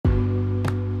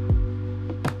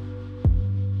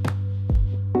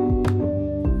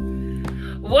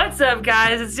What's up,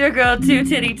 guys? It's your girl,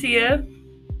 Tiddie Tia.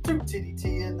 Tiddie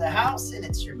Tia in the house, and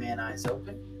it's your man, Eyes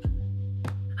Open.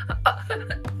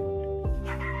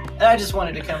 And I just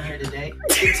wanted to come here today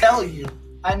to tell you,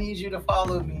 I need you to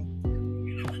follow me.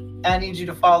 I need you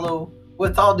to follow,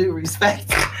 with all due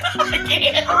respect. I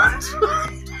can't.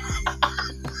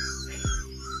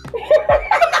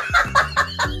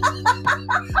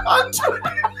 On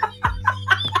Twitter.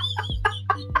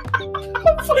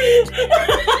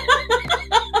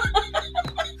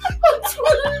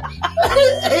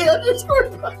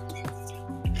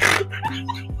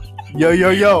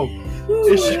 Yo.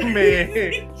 It's your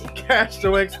man,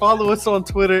 Castro X. Follow us on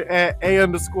Twitter at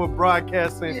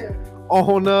 @A_broadcasting. Yeah.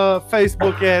 On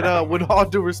Facebook at With All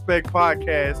Due Respect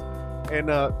Podcast. And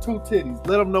Two Titties.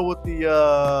 Let them know what the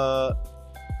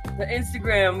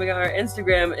Instagram, our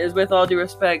Instagram is With All Due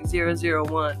Respect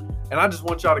 001. And I just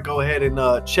want y'all to go ahead and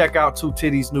check out Two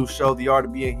Titties' new show, The Art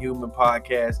of Being Human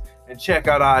podcast, and check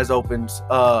out Eyes Open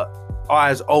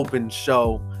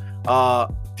show,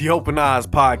 The Open Eyes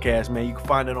podcast, man. You can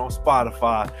find it on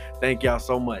Spotify. Thank y'all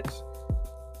so much.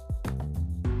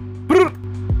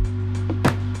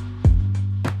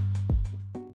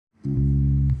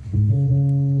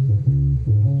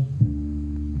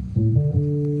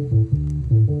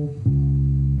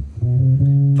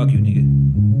 Fuck you, nigga.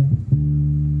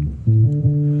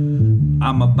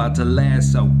 I'm about to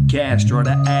lasso Castro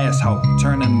the asshole,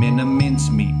 turn him into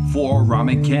mincemeat for a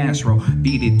ramen casserole.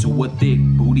 Beat it to a thick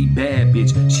booty bad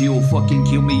bitch. She'll fucking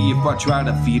kill me if I try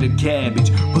to feed her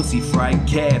cabbage. Pussy fried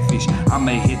catfish.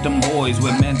 I'ma hit them boys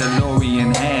with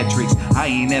Mandalorian hat tricks. I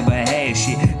ain't never had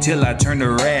shit till I turn to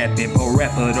rapping. Po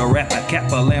rapper to rapper,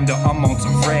 kappa lambda. I'm on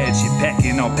some fried shit,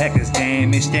 packing on packers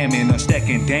damage, stamina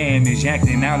stacking damage,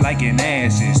 acting out like an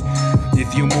asses.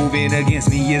 If you move it against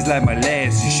me, it's like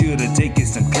molasses. Should've taken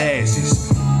some classes.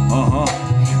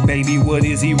 Baby, what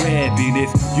is he rapping?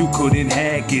 If you couldn't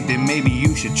hack it, then maybe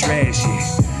you should trash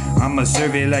it. I'ma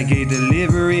serve it like a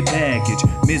delivery package.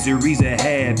 Misery's a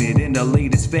habit in the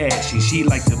latest fashion. She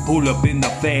like to pull up in the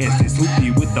fastest,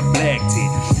 hoopy with the black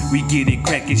tip. We get it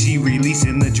crackin', she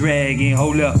releasing the dragon.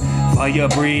 Hold up, fire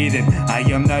breathing. I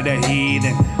am not a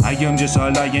heathen. I am just a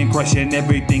lion, crushing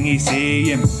everything he's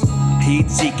saying.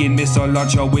 Heat-seeking missile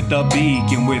launcher with a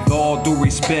beacon. With all due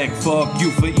respect, fuck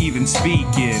you for even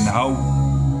speaking, ho.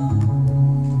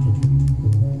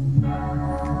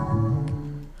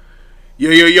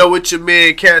 Yo, it's your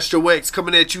man Castro X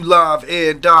coming at you live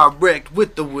and direct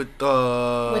with the With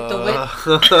All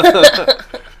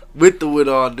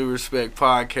Due Respect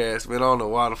podcast, man. I don't know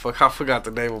why the fuck I forgot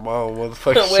the name of my own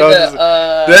motherfucking show.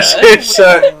 That shit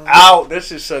shut out. That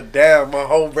shit shut down. My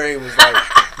whole brain was like,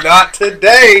 not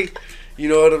today. You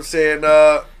know what I'm saying?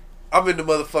 I'm in the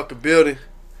motherfucking building.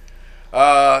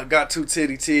 Got Two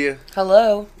Tiddie Tia.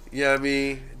 Hello. You know what I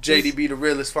mean? JDB the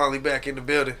realest finally back in the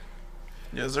building.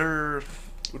 Yes, sir.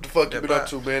 What the fuck you been up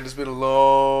to, man? It's been a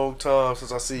long time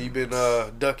since I see you been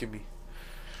ducking me.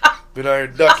 Been out here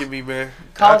ducking me, man.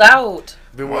 Called out.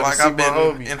 Been Well, wanting like to see I've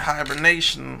my been homie. in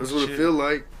hibernation. That's what shit. it feel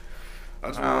like. I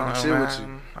just want to chill with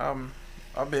you.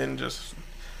 I've been just,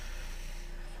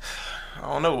 I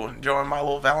don't know, enjoying my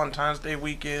little Valentine's Day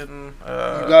weekend. You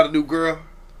got a new girl?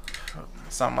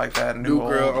 Something like that. New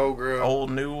girl, old girl. Old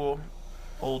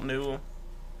new.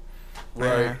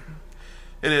 Right. Man,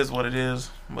 it is what it is,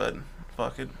 but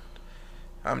fuck it.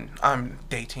 I'm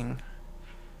dating.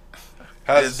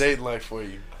 How's the dating life for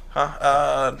you?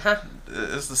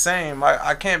 It's the same.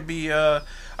 I can't be. I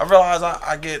realize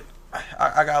I got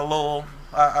a little.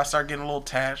 I start getting a little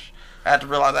attached. I had to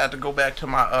realize I had to go back to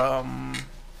my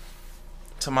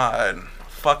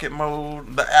fuck it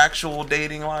mode, the actual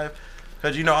dating life,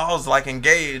 because I was like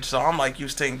engaged, so I'm like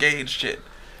used to engaged shit.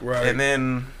 Right. And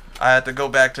then I had to go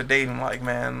back to dating, like,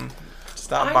 man,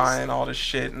 stop buying all this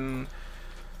shit and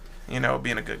being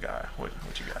a good guy. What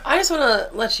you got? I just want to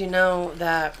let you know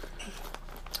that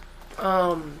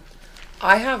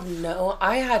I had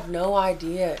no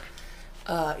idea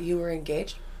you were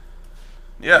engaged.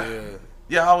 Yeah,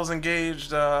 I was engaged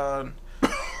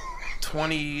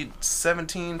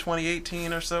 2017,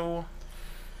 2018 or so.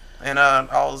 And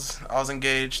I was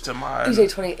engaged to my... You say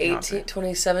 2018,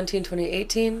 2017,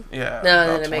 2018? Yeah. No,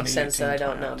 then it makes sense that I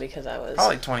don't know because I was...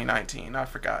 Probably 2019. I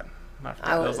forgot.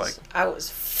 I was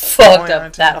fucked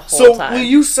up that whole time. So when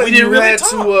you say you had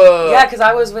to... yeah, because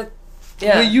I was with...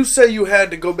 Yeah. When you say you had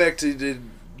to go back to the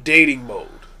dating mode,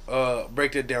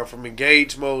 break that down from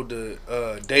engaged mode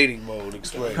to dating mode.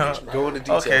 Explain. Go into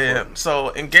detail. Okay,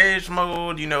 so engaged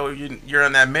mode, you know, you're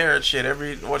in that marriage shit.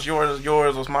 What's yours is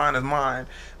yours, what's mine is mine.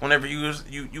 Whenever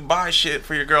you buy shit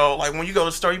for your girl, like when you go to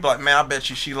the store, you be like, man, I bet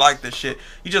you she like this shit.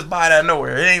 You just buy it out of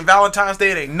nowhere. It ain't Valentine's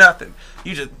Day, it ain't nothing.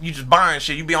 You just buying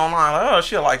shit. You be online like, oh,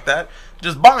 she'll like that.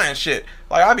 Just buying shit.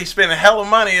 Like I be spending hella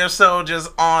money or so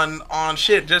just on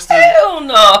shit just to, hell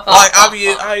no. Like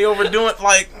I overdoing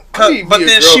like, but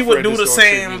then she would do the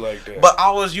same. Like but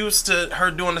I was used to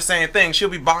her doing the same thing. She'll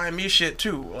be buying me shit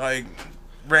too, like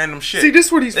random shit. See, this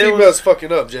is where these females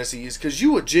fucking up, Jesse, is because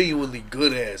you a genuinely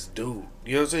good ass dude.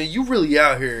 You know what I'm saying? You really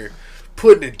out here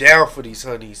putting it down for these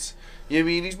honeys. You know what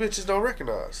I mean? These bitches don't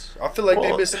recognize. I feel like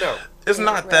they missing out. It's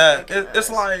not that. It's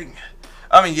like,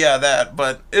 I mean, yeah, that,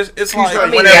 but it's like I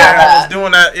mean, whenever I was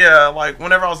doing that, yeah, like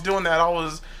whenever I was doing that, I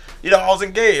was, you know, I was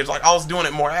engaged. Like I was doing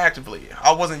it more actively.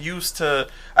 I wasn't used to.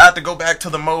 I had to go back to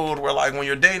the mode where, like, when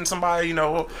you're dating somebody, you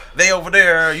know, they over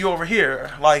there, you over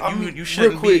here. Like you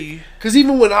shouldn't be. Because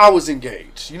even when I was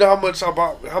engaged, you know how much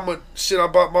shit I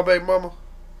bought my baby mama?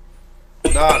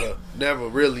 Nada, never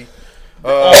really.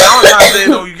 Valentine's Day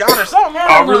though, you got her something.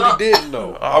 I really didn't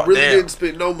know. Oh, I really damn. didn't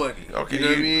spend no money. Okay, you know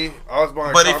what I mean? I was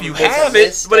buying. But if you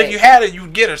had it,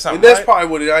 you'd get her something. And that's right? probably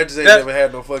what it. I just ain't never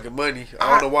had no fucking money.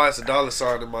 I don't know why it's a dollar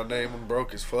sign in my name. I'm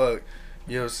broke as fuck.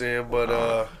 You know what I'm saying?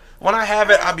 But when I have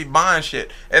it, I be buying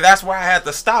shit, and that's why I had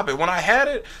to stop it. When I had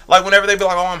it, like whenever they be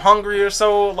like, "Oh, I'm hungry" or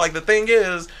so, like the thing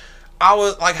is, I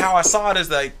was like, how I saw it is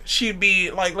like she'd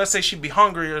be like, let's say she'd be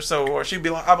hungry or so, or she'd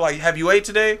be like, I'd be like, "Have you ate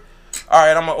today?" All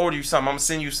right, I'm gonna order you something. I'm gonna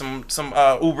send you some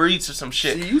Uber Eats or some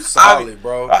shit. See, you solid,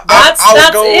 bro. That's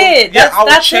it. Yeah, I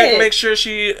would that's check, it. make sure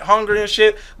she hungry and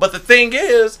shit. But the thing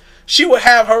is, she could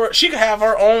have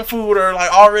her own food or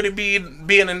like already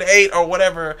being an 8 or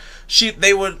whatever. She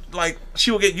would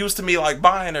get used to me like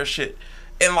buying her shit,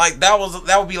 and like that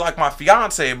would be like my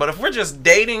fiance. But if we're just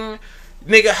dating,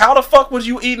 nigga, how the fuck was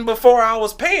you eating before I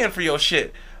was paying for your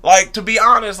shit? Like, to be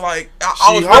honest, like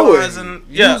I was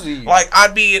realizing, like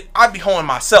I'd be hoeing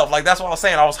myself. Like that's what I was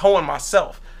saying. I was hoeing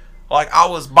myself. Like I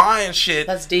was buying shit,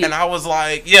 that's deep. And I was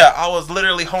like, yeah, I was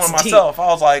literally hoeing myself. I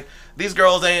was like, these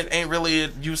girls ain't really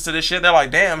used to this shit. They're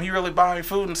like, damn, he really buying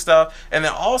food and stuff. And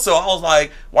then also I was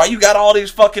like, why you got all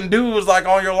these fucking dudes like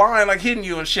on your line like hitting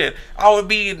you and shit? I would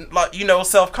be like, you know,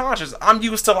 self-conscious. I'm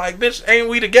used to like, bitch, ain't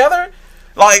we together?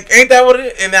 Like, ain't that what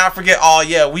it is? And then I forget, oh,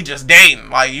 yeah, we just dating.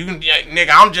 Like, nigga,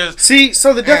 I'm just... See,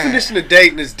 so the definition of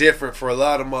dating is different for a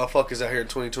lot of motherfuckers out here in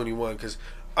 2021, because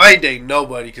I ain't dating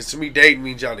nobody, because to me, dating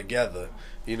means y'all together.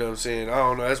 You know what I'm saying? I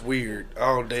don't know, that's weird. I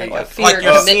don't date. Like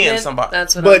you're seeing somebody.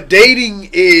 That's what but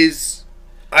dating is,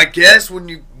 I guess, when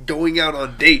you're going out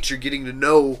on dates, you're getting to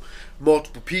know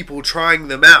multiple people, trying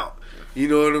them out. You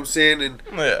know what I'm saying? And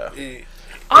yeah.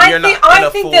 I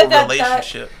think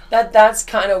that's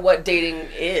kind of what dating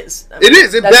is. I mean, it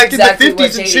is. And back exactly in the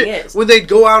 50s and shit, when they'd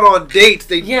go out on dates,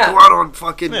 they'd go out on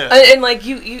fucking... Yeah. And like,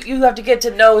 you have to get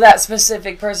to know that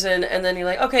specific person, and then you're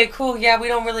like, okay, cool, yeah, we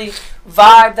don't really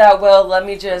vibe that well, let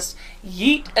me just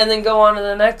yeet, and then go on to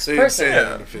the next person.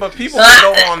 Yeah. But people can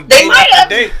go on date after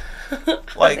date.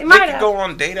 Like, they could go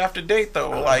on date after date,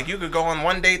 though. Like, you could go on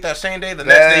one date that same day, the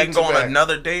next day you can go on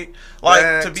another date.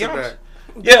 Like, to be honest...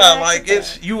 Yeah, like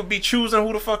you would be choosing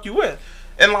who the fuck you with,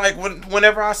 and like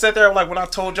whenever I sat there, like when I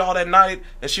told y'all that night,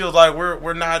 and she was like,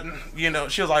 we're not, you know,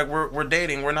 she was like, we're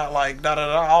dating, we're not like da da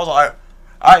da. I was like,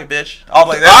 alright, bitch. I was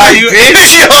like, that's how you,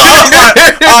 bitch. I was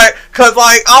like, alright, cause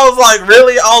like I was like,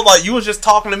 really, I was like, you was just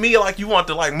talking to me like you want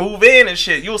to like move in and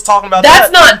shit. You was talking about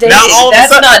that's not dating. Now,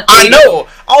 that's not dating. I know.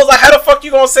 I was like, how the fuck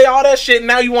you gonna say all that shit? And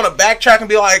now you want to backtrack and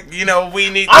be like, you know, we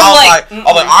need. I was like,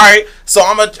 all right. So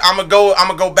I'm gonna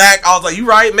go back. I was like, you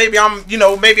right? Maybe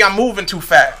I'm moving too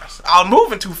fast. I'm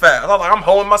moving too fast. I was like, I'm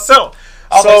hoeing myself.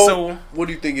 So what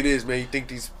do you think it is, man? You think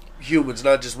these humans,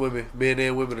 not just women, men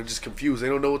and women, are just confused? They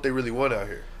don't know what they really want out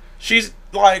here. She's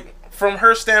like, from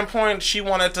her standpoint, she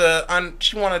wanted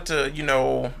to, you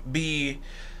know, be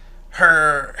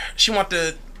her. She wanted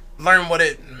to learn what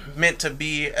it meant to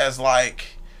be as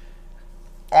like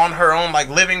on her own, like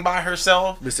living by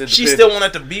herself. She still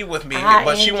wanted to be with me,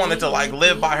 but she wanted to like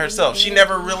live by herself. She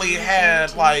never really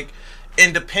had like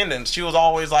independence. She was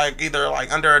always like either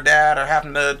like under her dad or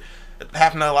having to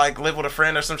like live with a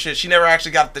friend or some shit. She never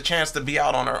actually got the chance to be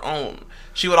out on her own.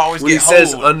 She would always get hoed. When he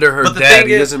says under her dad,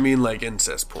 he doesn't mean like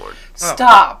incest porn.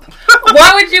 Stop.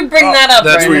 Why would you bring that up?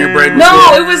 That's where your brain was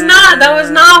No, it was not. That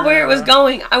was not where it was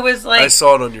going. I was like... I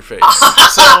saw it on your face.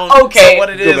 Okay. So what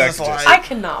it is like... I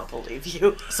cannot believe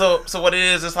you. So what it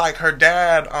is like her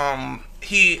dad,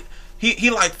 he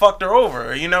like fucked her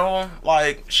over, you know?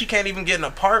 Like, she can't even get an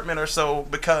apartment or so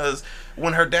because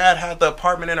when her dad had the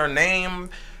apartment in her name,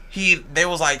 they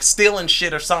was like stealing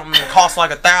shit or something. It cost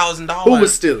like $1,000. Who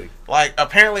was stealing? Like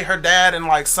apparently her dad and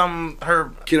like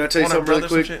her. Can I tell you something really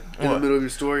quick in the middle of your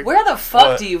story? Where the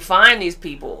fuck do you find these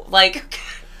people? Like,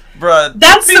 bruh,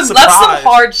 that's some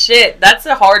hard shit. That's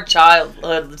a hard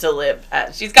childhood to live.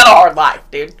 She's got a hard life,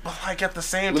 dude. But like at the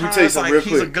same time, it's like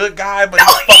he's a good guy, but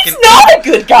he's not a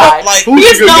good guy. Like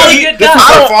he's not a good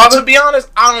guy. To be honest,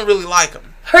 I don't really like him.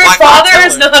 Her father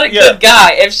is not a good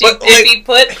guy. If he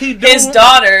put his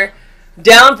daughter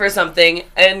down for something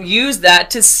and used that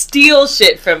to steal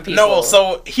shit from people. No,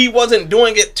 so he wasn't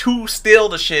doing it to steal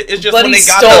the shit. It's just when they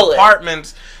got the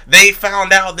apartments, they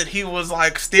found out that he was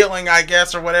like stealing, I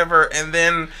guess, or whatever, and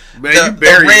then you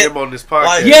buried him on this podcast.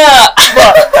 Like, yeah,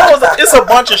 bro, it's a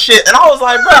bunch of shit, and I was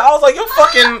like, you're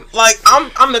fucking like,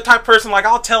 I'm the type of person like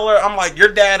I'll tell her, I'm like, your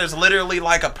dad is literally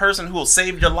like a person who will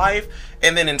save your life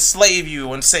and then enslave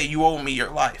you and say you owe me your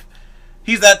life.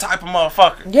 He's that type of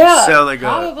motherfucker. Yeah, sound like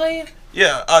probably.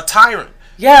 Yeah, a tyrant.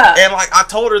 Yeah. And like I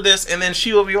told her this, and then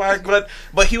she would be like,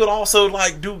 but he would also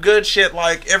like do good shit.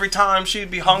 Like every time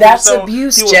she'd be hungry, that's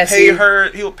abuse, he would Jesse.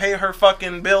 He would pay her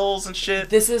fucking bills and shit.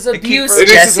 This is abuse, Jesse.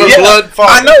 This is her blood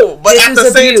father. I know, but this at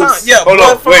the same time, yeah. Hold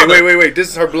on, wait. This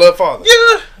is her blood father.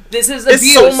 Yeah. This is abuse.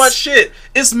 It's so much shit.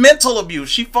 It's mental abuse.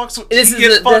 She gets fucked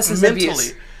mentally,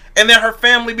 abuse. And then her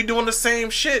family be doing the same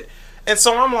shit. And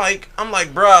so I'm like,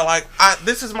 bruh, like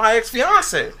this is my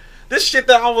ex-fiance. This shit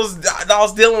that I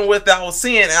was dealing with, that I was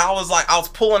seeing, and I was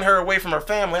pulling her away from her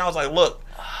family. I was like, look,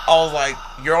 I was like,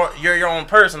 you're your own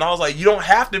person. I was like, you don't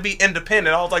have to be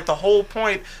independent. I was like, the whole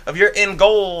point of your end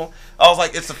goal, I was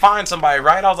like, it's to find somebody,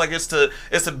 right? I was like, it's to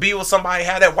be with somebody,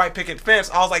 have that white picket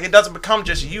fence. I was like, it doesn't become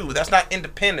just you. That's not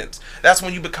independence. That's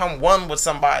when you become one with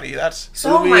somebody. That's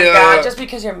oh my god! Just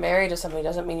because you're married to somebody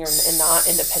doesn't mean you're not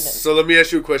independent. So let me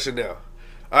ask you a question now.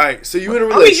 All right, so you in a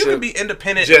relationship. I mean, you can be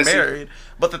independent and married,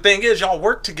 but the thing is, y'all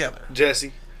work together.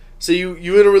 Jesse, so you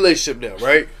in a relationship now,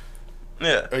 right?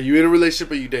 Yeah. Are you in a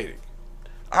relationship or are you dating?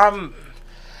 I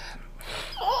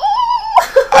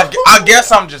guess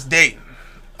I'm just dating.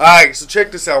 All right, so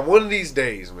check this out. One of these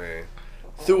days, man,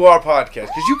 through our podcast,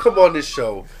 because you come on this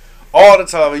show all the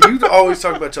time, and you always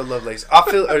talk about your Lovelace. I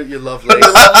feel your Lovelace.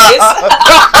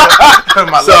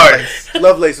 Sorry,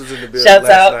 Lovelace was in the building Shouts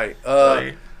last out.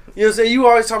 night. You know what I'm saying? You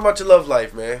always talking about your love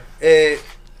life, man. And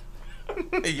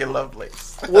your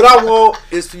Lovelace. What I want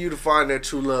is for you to find that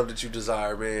true love that you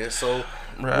desire, man. So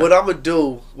what I'm going to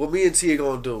do, what me and T are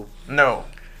going to do. No.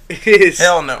 Is,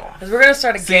 hell no. Because we're going to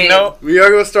start a game. No. We are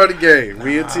going to start a game.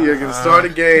 Me and T are going to start a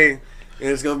game. And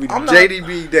it's going to be the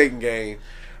JDB dating game.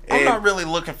 I'm not really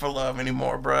looking for love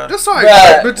anymore, bruh. That's all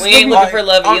right. But we ain't looking for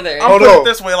love either. I'm putting it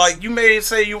this way. Like, you may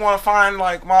say you want to find,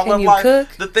 like, my love life. Cook?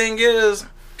 The thing is,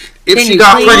 if she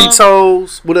got pretty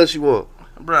toes, what else you want?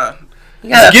 Bruh. You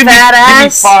got a fat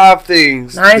ass. Give me 5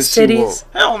 things. Nice titties.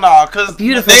 Hell no, because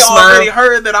they already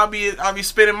heard that I'll be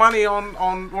spending money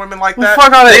on women like that.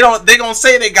 Fuck all that. They gonna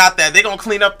say they got that. They gonna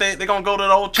clean up. They gonna go to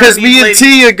the old Chinese lady. Because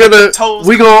me and T are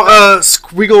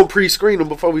we gonna pre-screen them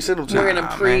before we send them to you. We're gonna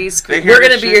pre-screen. We're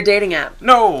gonna be your dating app.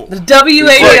 No, the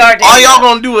WADR. All y'all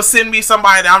gonna do is send me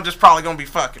somebody that I'm just probably gonna be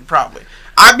fucking. Probably.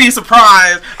 I'd be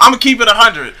surprised. I'm gonna keep it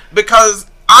 100 because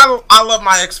I love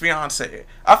my ex-fiance.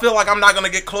 I feel like I'm not gonna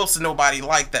get close to nobody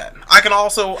like that. I can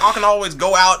always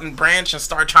go out and branch and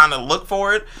start trying to look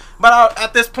for it. But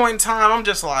at this point in time, I'm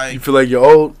just like. You feel like you're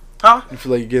old? Huh? You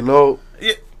feel like you're getting old?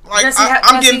 Yeah. Like Jesse,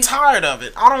 I'm getting tired of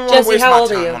it. I don't want to waste my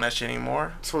time on that shit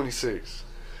anymore. 26.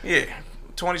 Yeah,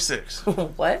 26.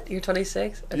 What? You're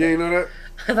 26? Okay. You ain't know that?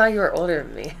 I thought you were older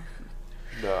than me.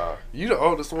 Nah, you the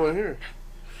oldest one here.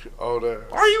 Older.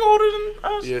 Are you older than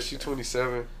us? Yeah, she's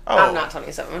 27. Oh. I'm not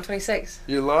 27. I'm 26.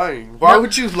 You're lying. Why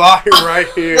would you lie right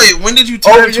here? Wait, when did you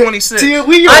turn 26? Tia,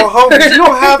 we your homies. You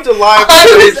don't have to lie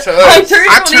to us. I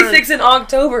turned 26 in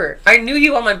October. I knew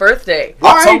you on my birthday.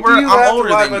 October, I'm I'm older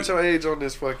than about your age on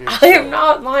this fucking show. I am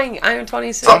not lying. I am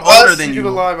 26. I'm older than you.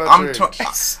 Lie about your age.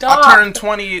 Stop. I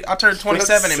turned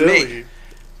 27 in May.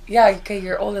 Yeah, okay,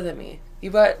 you're older than me.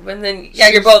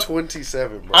 You're both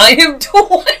 27, bro. I am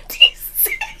 26.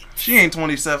 She ain't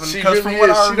 27 because from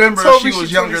what I remember, she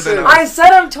was younger than us. I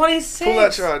said I'm 26. Pull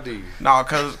out your ID. No,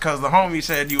 because the homie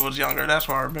said you was younger. That's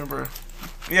what I remember.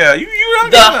 Yeah, you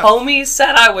younger. The homie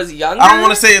said I was younger? I don't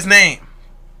want to say his name.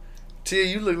 Tia,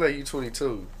 you look like you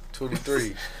 22,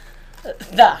 23.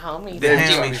 The homie. The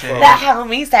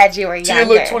homie said you were younger.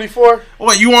 Tia look 24?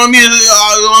 What, you want me to...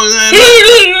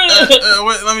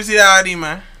 let me see that ID,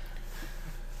 man.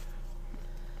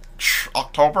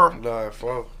 October?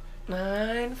 9-4.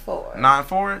 9-4.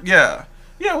 9-4? Yeah.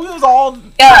 Yeah, we was all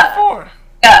 9-4.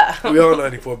 Yeah. We all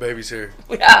 94 babies here.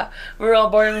 Yeah. We were all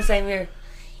born in the same year.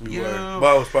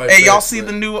 Hey, y'all see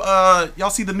the new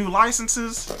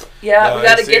licenses? Yeah, no, we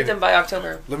gotta get them by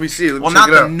October. Let me see. Well,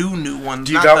 not the new ones.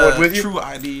 Do you got one with you? True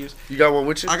IDs. You got one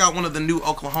with you? I got one of the new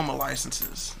Oklahoma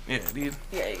licenses. Yeah, dude.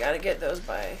 Yeah, you gotta get those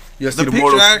by. You see the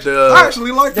picture I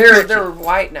actually like the picture. They're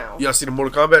white now. Y'all see the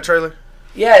Mortal Kombat trailer?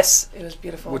 Yes, it was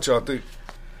beautiful. What y'all think?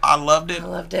 I loved it. I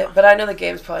loved it, but I know the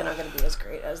game's probably not gonna be as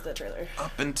great as the trailer.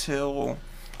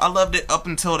 I loved it up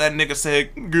until that nigga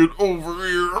said, "Get over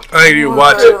here." I ain't even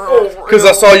watch it because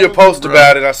I saw your post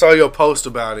about it.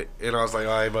 And I was like, oh,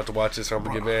 I ain't about to watch this. So I'm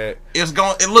gonna get mad.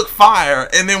 It looked fire,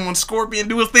 and then when Scorpion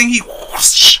do his thing,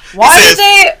 Why did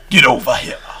they get over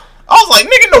here? I was like,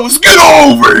 nigga, no, get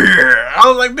over here. I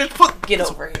was like, bitch, get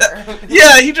over here.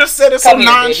 Yeah, he just said it so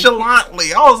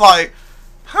nonchalantly. I was like,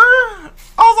 huh?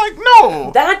 I was like,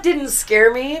 no. That didn't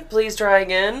scare me. Please try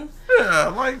again. Yeah,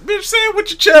 like, bitch, say it with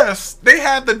your chest. They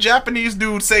had the Japanese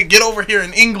dude say, get over here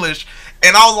in English.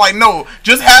 And I was like, no,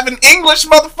 just have an English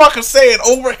motherfucker say it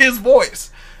over his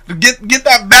voice. Get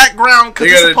that background. They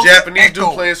got a Japanese dude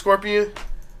playing Scorpion?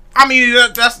 I mean,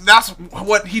 that's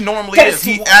what he normally is.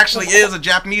 He actually is a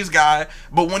Japanese guy.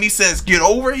 But when he says, get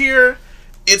over here,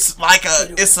 it's like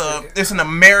it's an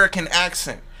American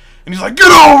accent. And he's like,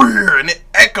 get over here, and it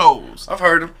echoes. I've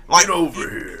heard him. Like, get over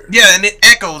here. Yeah, and it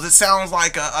echoes. It sounds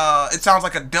like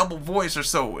a double voice or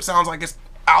so. It sounds like it's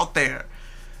out there.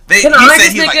 Can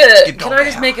I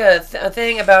just make a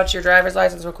thing about your driver's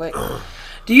license real quick?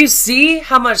 Do you see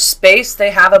how much space they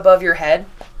have above your head?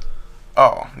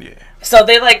 Oh, yeah. So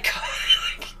they like.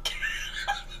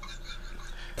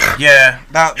 Yeah,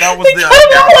 that was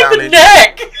the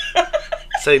neck.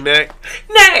 Say neck.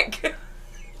 Neck.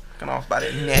 Off by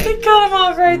the neck. They cut him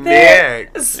off right there.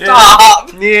 Neck.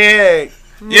 Stop. Neck.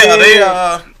 Yeah, they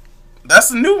that's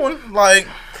the new one. Like,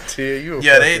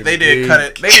 yeah, they did cut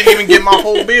it. They didn't even get my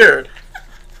whole beard.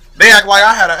 They act like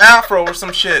I had an afro or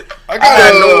some shit. I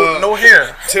got no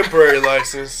hair. Temporary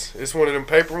license. It's one of them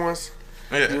paper ones.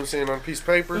 Yeah. You know what I'm saying, on a piece of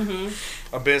paper.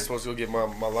 Mm-hmm. I've been supposed to go get my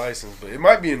license, but it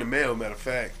might be in the mail. Matter of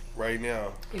fact. Right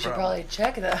now. You should probably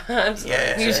check that.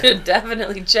 Yeah. You should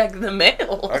definitely check the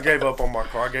mail. I gave up on my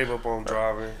car. I gave up on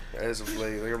driving as of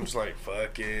lately. I'm just like,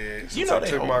 fuck it. Since I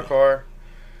took my car,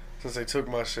 since they took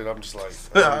my shit, I'm just like,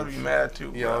 I'd be mad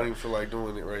too. Yeah, bro. I don't even feel like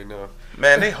doing it right now.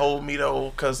 Man, they hold me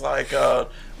though, cause like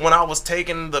when I was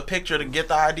taking the picture to get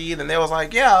the ID, then they was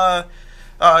like, yeah,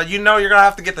 you're gonna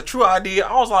have to get the true ID.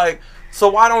 I was like, so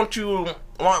why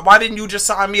didn't you just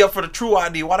sign me up for the true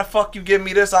ID? Why the fuck you give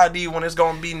me this ID when it's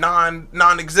gonna be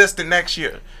non-existent next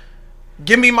year?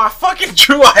 Give me my fucking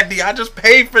true ID. I just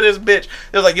paid for this bitch. It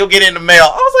was like, you'll get it in the mail.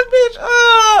 I was like, bitch,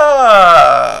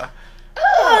 I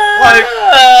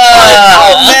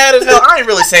was mad as hell. I ain't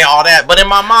really saying all that, but in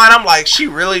my mind, I'm like, she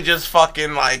really just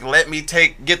fucking like let me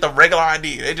get the regular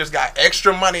ID. They just got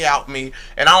extra money out me,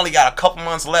 and I only got a couple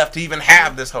months left to even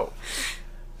have this hoe.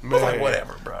 I was like,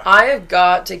 whatever, bro. I have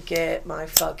got to get my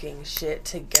fucking shit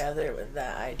together with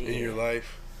that ID. In your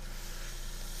life?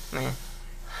 Mm.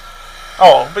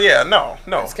 Oh, but yeah, no.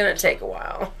 It's going to take a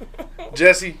while.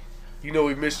 Jesse, you know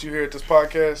we missed you here at this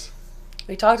podcast.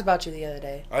 We talked about you the other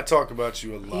day. I talk about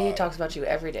you a lot. He talks about you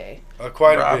every day.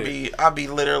 Quite a bit. I be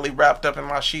literally wrapped up in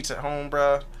my sheets at home,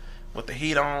 bro, with the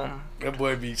heat on. That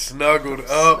boy be snuggled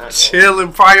up,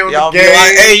 chilling, probably on Y'all the game. Be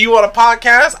like, hey, you on a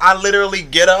podcast? I literally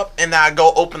get up and I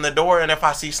go open the door, and if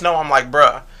I see snow, I'm like,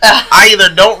 bruh. I either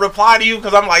don't reply to you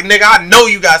because I'm like, nigga, I know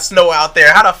you got snow out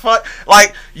there. How the fuck?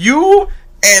 Like, you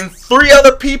and 3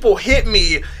 other people hit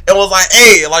me and was like,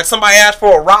 hey, like somebody asked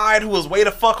for a ride who was way the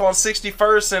fuck on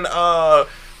 61st and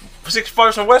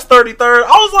 61st and West 33rd.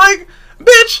 I was like,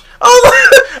 bitch,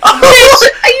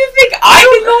 you think I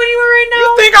can go anywhere right now?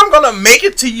 You think I'm gonna make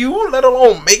it to you, let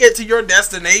alone make it to your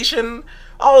destination?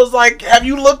 I was like, have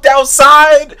you looked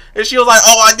outside? And she was like,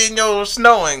 oh, I didn't know it was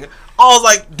snowing. I was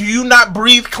like, do you not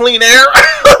breathe clean air?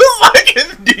 I was like,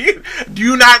 do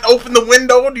you not open the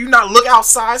window? Do you not look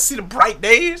outside, see the bright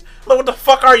days? Like, what the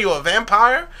fuck are you, a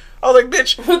vampire? I was like,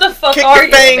 bitch, who the fuck are you,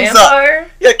 a vampire? Up.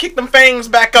 Yeah, kick them fangs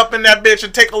back up in that bitch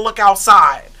and take a look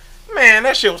outside. Man,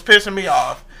 that shit was pissing me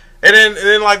off. And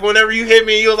then like, whenever you hit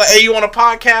me and you was like, hey, you on a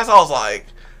podcast? I was like,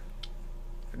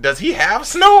 does he have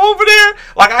snow over there?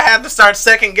 Like, I had to start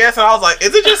second guessing. I was like,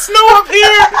 is it just snow up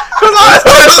here?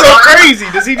 That's so crazy.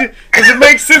 Does it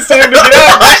make sense to him to get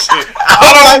out of this shit?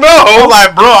 I don't know. I was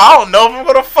like, bro, I don't know if I'm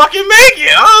gonna fucking make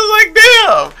it. I was like,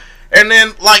 damn. And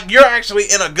then, like, you're actually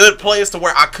in a good place to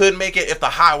where I could make it if the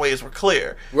highways were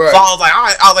clear. Right. So I was like, all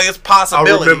right. I was like, it's a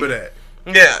possibility. I remember that.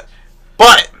 Yeah.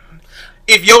 But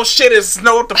if your shit is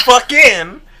snowed the fuck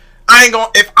in,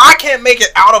 if I can't make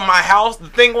it out of my house, the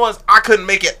thing was, I couldn't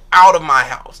make it out of my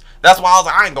house. That's why I was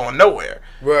like, I ain't going nowhere.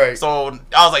 Right. So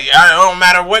I was like, yeah, it don't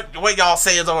matter what y'all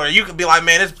say is over there. You could be like,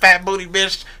 man, this fat booty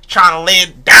bitch trying to lay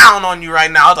it down on you right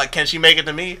now. I was like, can she make it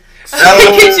to me?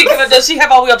 Does she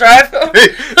have all-wheel drive?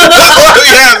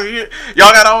 Yeah,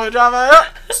 y'all got all-wheel drive out here?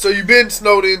 So you been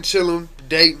snowed in, chilling,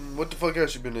 dating. What the fuck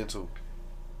else you been into?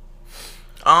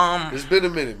 It's been a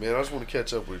minute, man. I just want to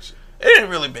catch up with you. It ain't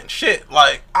really been shit.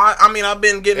 Like, I mean, I've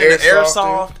been getting into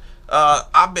airsoft.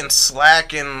 I've been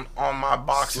slacking on my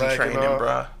boxing training,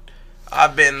 bruh.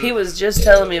 He was just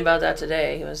telling me about that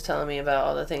today. He was telling me about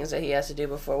all the things that he has to do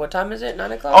before. What time is it?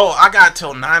 9 o'clock? Oh, I got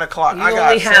till 9 o'clock. You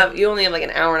only have like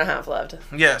an hour and a half left.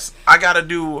 Yes. I got to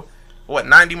do,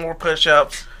 90 more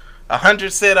push-ups,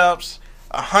 100 sit-ups,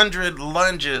 100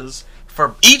 lunges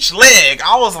for each leg.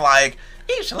 I was like,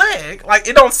 each leg? Like,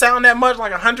 it don't sound that much,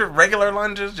 like 100 regular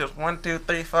lunges, just 1, 2,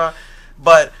 3, 4.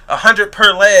 But 100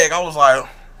 per leg, I was like,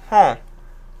 huh.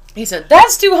 He said,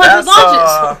 that's 200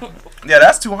 lunges. Yeah,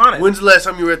 that's 200. When's the last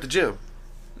time you were at the gym?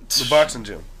 The boxing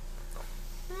gym?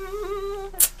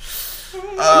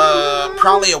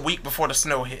 Probably a week before the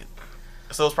snow hit.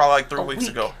 So it was probably like 3 weeks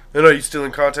ago. And are you still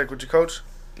in contact with your coach?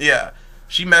 Yeah.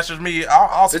 She messaged me.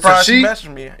 I was surprised she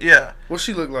messaged me. Yeah. What's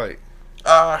she look like?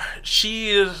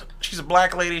 She's a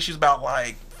black lady. She's about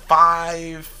like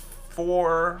 5'4",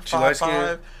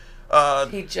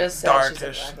 5'5". He just said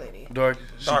darkish. She's a black lady. Dark.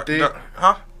 She thick?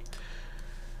 Huh?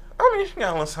 I mean, she got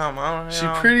a little something. She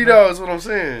pretty though, is what I'm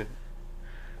saying.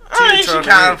 She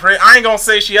kind of pretty. I ain't gonna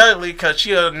say she ugly because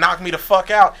she'll knock me the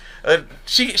fuck out.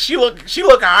 She look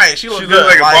alright. She look good.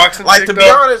 Like a boxing chick, to be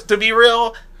honest, to be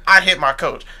real, I'd hit my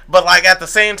coach. But like at the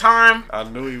same time, I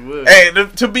knew he would. Hey,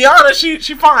 to be honest, she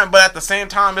fine. But at the same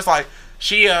time, it's like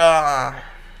she I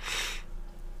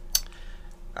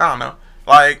don't know.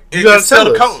 Like it's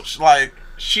still the coach. Like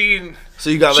she. So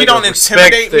you got like she don't a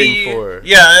intimidate me. For her.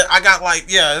 Yeah, I got like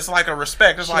it's like a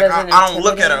respect. It's like I don't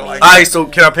look at her like. Alright, so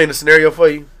can I paint a scenario for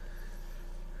you?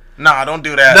 Nah, don't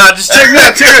do that. Nah, just check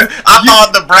that. I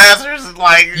thought the Brazzers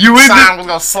sign was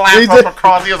gonna slap up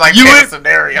across. He was like, paint a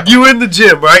scenario. You in the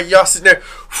gym, right? Y'all sitting there,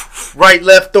 right,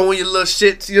 left, throwing your little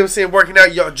shit. You know what I'm saying? Working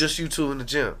out. Y'all just you two in the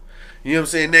gym. You know what I'm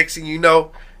saying? Next thing you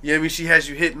know, I mean, she has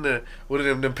you hitting the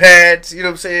pads. You know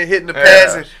what I'm saying? Hitting the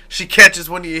pads, and she catches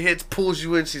one of your hits, pulls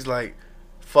you in. She's like,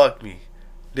 fuck me.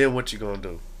 Then what you gonna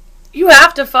do? You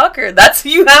have to fuck her.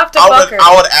 You have to fuck her.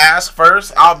 I would ask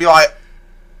first. I'll be like,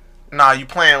 nah, you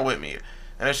playing with me. And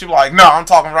then she'd be like, no, I'm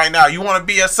talking right now. You want to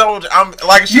be a soldier? I'm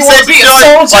like, she said, be a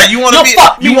soldier. Like, you want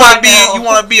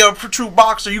to be a true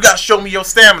boxer. You got to show me your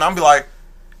stamina. I'm be like,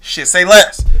 shit, say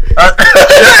less. Say less.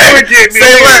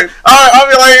 I'll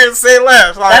be like, say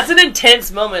less. Like, that's an intense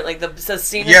moment. Like the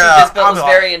scene that you just built was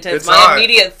very intense. My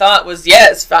immediate thought was,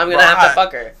 yes, I'm gonna have to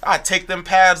fuck her. I'd take them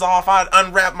pads off. I'd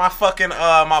unwrap my fucking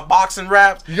my boxing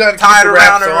wraps. You gotta tie it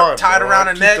around her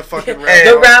neck.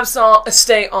 The wraps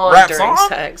stay on during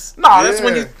sex. No,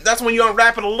 that's when you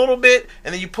unwrap it a little bit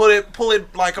and then you pull it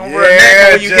like over her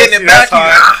neck. When you getting it back,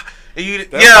 man. And then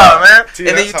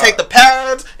you take the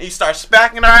pads and you start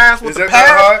smacking her ass with the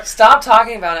pads. Stop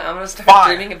talking about it. I'm gonna start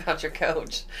dreaming about your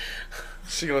coach.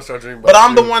 She gonna start dreaming about But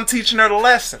I'm the one teaching her the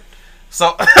lesson.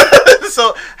 So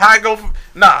how I go from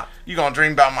you gonna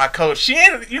dream about my coach.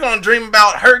 You gonna dream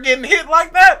about her getting hit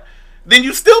like that? Then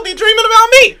you still be dreaming about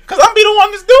me because I'm be the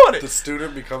one that's doing it. The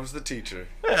student becomes the teacher.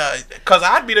 Yeah, because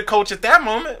I'd be the coach at that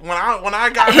moment when I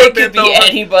got her. It could be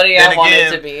anybody I want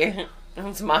it to be.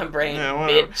 It's my brain,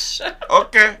 bitch.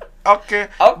 Okay.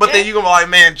 But then you gonna be like,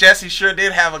 man, Jesse sure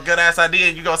did have a good ass idea,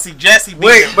 and you gonna see Jesse.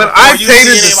 But I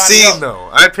painted the scene though.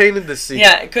 I painted the scene.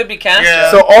 Yeah, it could be Castro.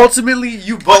 Yeah. So ultimately,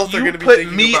 you both are gonna be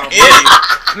thinking about me.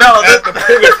 No, at the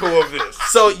pinnacle of this.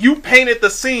 So you painted the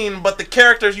scene, but the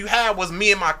characters you had was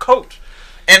me and my coach.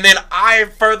 And then I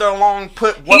further along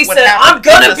put what he would said, happen. I'm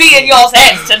gonna be in y'all's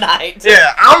heads tonight.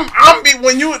 Yeah, I'm be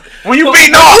when you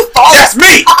beating off. That's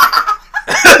me.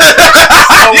 You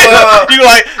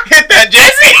like hit that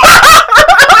Jesse?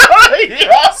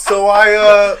 So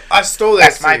I stole that.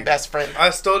 That's scene. my best friend. I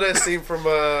stole that scene from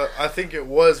I think it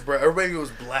was or maybe it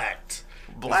was Blacked.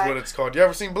 That's what it's called. You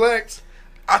ever seen Blacked?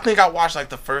 I think I watched like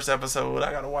the first episode.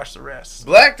 I gotta watch the rest.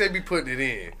 Black, they be putting it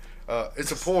in.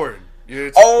 It's a porn. Yeah,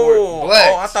 it's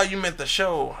I thought you meant the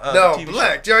show. No, the TV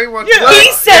Black. Show. You ain't watch Black.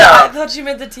 He said, I thought you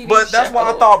meant the TV But show. that's why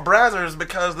I thought Brazzers,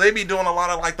 because they be doing a lot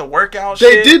of like the workout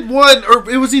they shit. They did one, or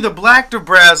it was either Blacked or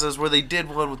Brazzers, where they did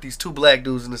one with these two black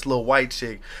dudes and this little white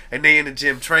chick, and they in the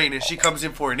gym training. She comes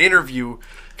in for an interview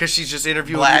because she's just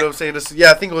interviewing. Black. You know what I'm saying?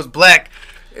 I think it was Black.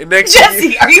 And next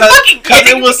Jesse, are you fucking kidding me?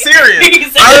 Because it was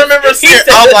serious. I remember serious.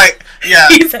 I was like, yeah,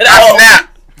 he said, I snapped.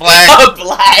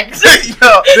 Blacks. Yo,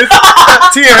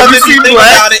 have you seen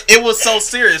Black? It was so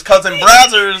serious because in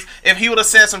Brazzers, if he would have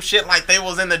said some shit like they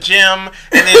was in the gym and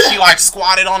then she like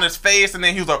squatted on his face and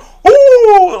then he was like,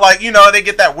 ooh, like they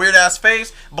get that weird ass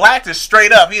face. Black is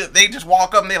straight up. They just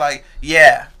walk up and they like,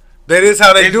 yeah. That is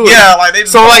how they do it. Yeah, like they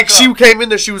just so like she came in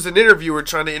there, she was an interviewer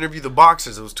trying to interview the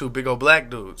boxers. It was two big old black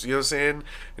dudes. You know what I'm saying?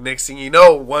 And next thing you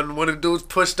know, one of the dudes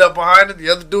pushed up behind it, the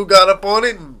other dude got up on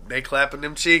it, and they clapping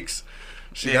them cheeks.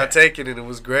 She got taken, and it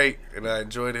was great, and I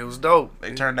enjoyed it. It was dope.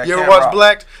 They turned that. You ever watch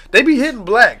Blacked? They be hitting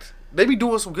Blacked. They be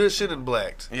doing some good shit in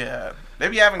Blacked. Yeah, they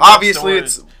be having. Obviously,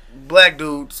 it's black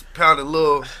dudes pounding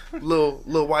little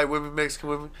white women, Mexican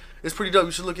women. It's pretty dope.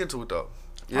 You should look into it though.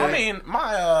 Yeah. I mean,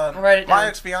 my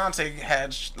ex-fiance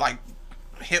had like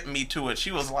hit me to it.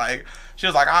 She was like,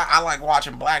 I like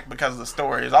watching Black because of the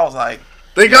stories. I was like,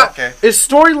 it's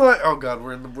storyline. Oh God,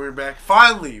 we're back.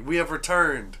 Finally, we have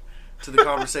returned to the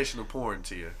conversation of porn.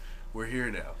 To you, we're here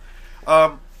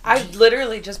now. I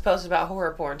literally just posted about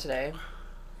horror porn today.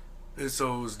 And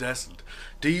so it was destined.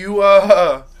 Do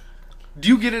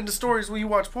you get into stories when you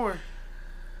watch porn?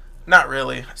 Not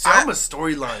really. See, I'm a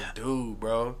storyline dude,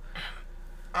 bro.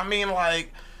 I mean,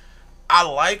 like, I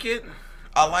like it.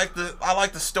 I like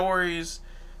the stories,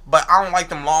 but I don't like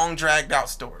them long, dragged out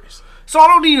stories. So I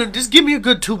don't need just give me a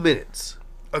good 2 minutes.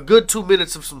 A good 2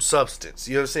 minutes of some substance.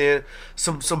 You know what I'm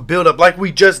saying? Some build up, like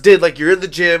we just did. Like you're in the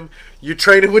gym, you're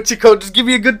training with your coach. Just give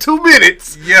me a good 2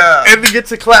 minutes. Yeah. And to get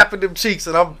to clapping them cheeks,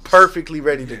 and I'm perfectly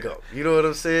ready to go. You know what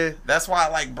I'm saying? That's why I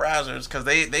like Brazzers, because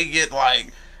they get like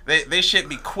they shit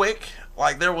be quick.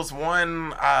 Like there was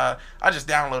one, I just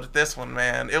downloaded this one,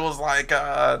 man. It was like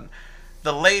the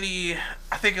lady,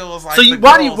 I think it was like. So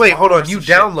why do you wait? Hold on, you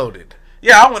downloaded? Shit.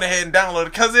 Yeah, I went ahead and downloaded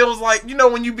it because it was like,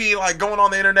 when you be like going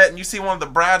on the internet and you see one of the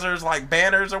Brazzers like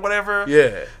banners or whatever.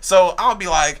 Yeah. So I'll be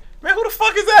like, man, who the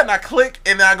fuck is that? And I click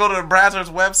and then I go to the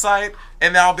Brazzers website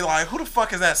and then I'll be like, who the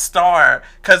fuck is that star?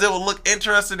 Because it will look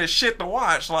interesting as shit to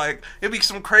watch. Like it'd be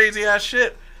some crazy ass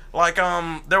shit. Like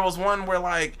there was one where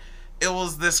like it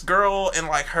was this girl and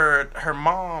like her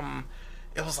mom.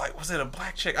 It was like, was it a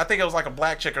black chick? I think it was like a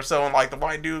black chick or so. And like the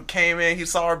white dude came in, he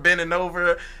saw her bending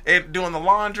over and doing the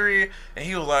laundry, and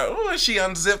he was like, "Oh!" She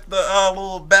unzipped the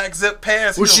little back zip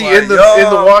pants. Was she like, in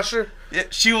the washer? Yeah,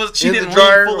 she was. She didn't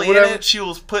leave fully in it. She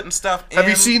was putting stuff in. Have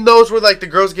you seen those where like the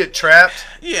girls get trapped?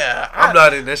 Yeah, I'm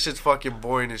not in. That shit's fucking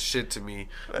boring as shit to me.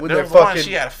 When there was one,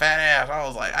 she had a fat ass. I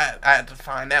was like, I had to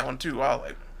find that one too. I was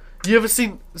like. You ever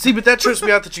seen? See, but that trips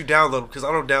me out that you download them because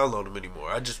I don't download them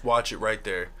anymore. I just watch it right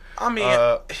there. I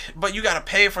mean, but you gotta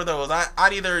pay for those.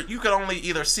 You could only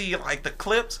either see like the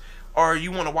clips or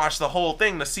you want to watch the whole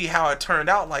thing to see how it turned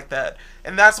out like that.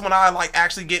 And that's when I like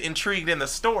actually get intrigued in the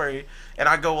story and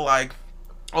I go like,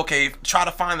 okay, try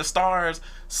to find the stars.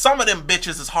 Some of them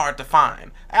bitches is hard to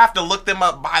find. I have to look them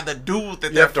up by the dude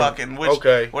that they're fucking,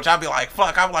 which I'll be like,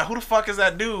 fuck. I'm like, who the fuck is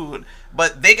that dude?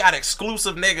 But they got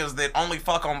exclusive niggas that only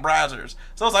fuck on Brazzers.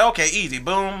 So I was like, okay, easy,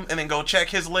 boom, and then go check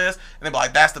his list, and then be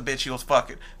like, that's the bitch he was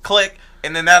fucking. Click,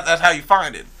 and then that's how you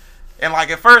find it. And like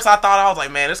at first I thought, I was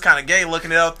like, man, it's kind of gay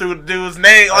looking it up through the dude's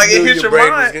name. Like it hits your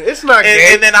mind. It's not gay.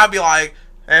 And then I'd be like,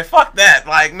 man, fuck that.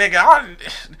 Like, nigga,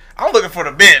 I'm looking for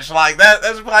the bitch. Like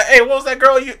that's like, hey, what was that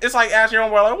girl you? It's like asking your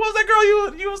own world. Like, what was that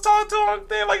girl you was talking to on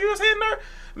there? Like you was hitting her?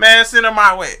 Man, send her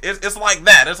my way. It's like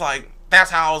that. It's like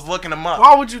that's how I was looking him up.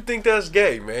 Why would you think that's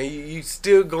gay, man? You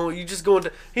still going? You just going?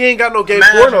 He ain't got no gay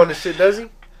porn on this shit, does he?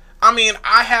 I mean,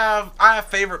 I have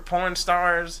favorite porn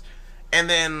stars, and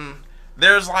then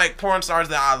there's like porn stars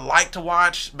that I like to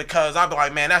watch because I'll be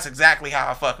like, man, that's exactly how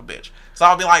I fuck a bitch. So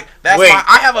I'll be like,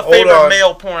 I have a favorite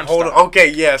male porn star.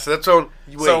 Okay, yeah, so that's on.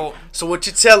 So what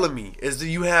you're telling me is that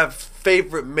you have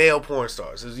favorite male porn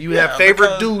stars. You have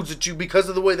favorite dudes that you, because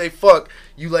of the way they fuck,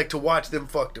 you like to watch them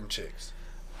fuck them chicks.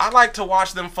 I like to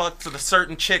watch them fuck to the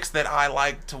certain chicks that I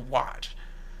like to watch.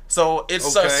 So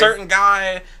it's a certain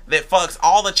guy that fucks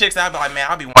all the chicks that I'd be like, man,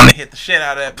 I'll be wanting to hit the shit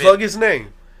out of that bitch. Plug his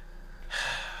name.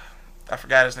 I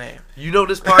forgot his name. You know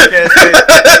this podcast.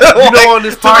 You know on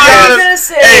this podcast. I was gonna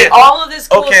say all of this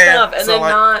cool stuff, and so then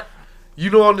not. You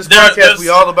know on this podcast we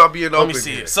all about being open. Let me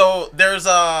see. Here. So there's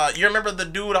you remember the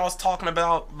dude I was talking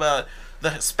about, the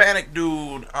Hispanic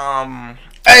dude.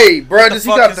 Hey, bro, does he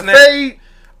got the fade?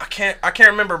 I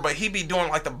can't remember, but he be doing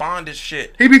like the bondage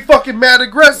shit. He be fucking mad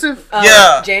aggressive.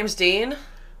 Yeah, James Dean.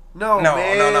 No.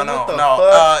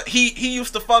 He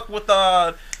used to fuck with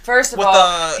First of all,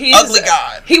 ugly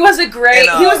god. He was a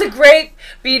great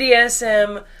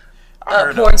BDSM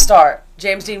porn star.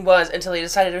 James Dean was, until he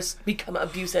decided to become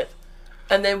abusive,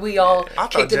 and then we all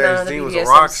kicked him out of the BDSM scene. Was a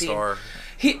rock star.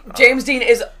 James Dean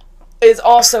is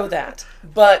also that,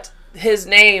 but his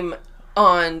name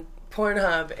on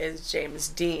Pornhub is James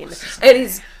Dean. And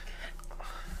he's...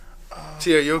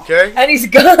 Tia, you okay? And he's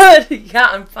good. Yeah,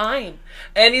 I'm fine.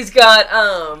 And he's got,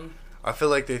 I feel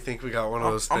like they think we got one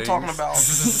of those things. I'm talking about...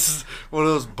 one of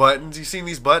those buttons. You seen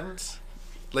these buttons?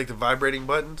 Like the vibrating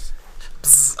buttons?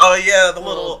 Oh yeah, the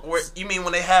little. You mean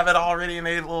when they have it already in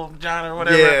their little vagina or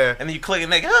whatever? Yeah. And then you click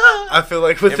and they. I feel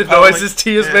like with the noises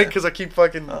Tia's make because I keep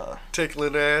fucking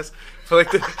tickling their ass.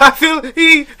 I feel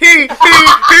he.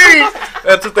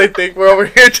 That's what they think we're over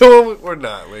here doing. We're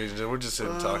not, ladies and gentlemen. We're just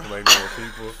sitting talking like normal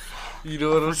people. You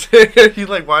know what I'm saying? He's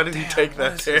like, why did he take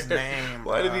that there?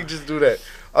 Why did he just do that?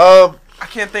 I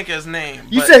can't think of his name.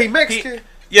 You say he Mexican?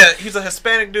 Yeah, he's a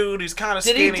Hispanic dude. He's kind of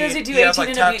skinny. Did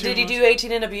he do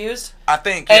 18 and abused? I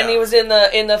think. Yeah. And he was in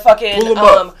the fucking. Pull him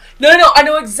up. No. I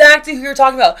know exactly who you're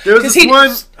talking about. There's this one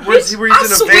where he's in a van. I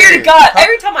swear to God,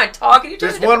 every time I talk,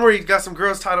 there's one where he got some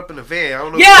girls tied up in a van. I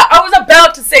don't know. Yeah, I was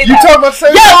about to say that. You talking about the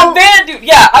same the van dude.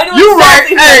 Yeah, I know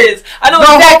exactly who that is. I know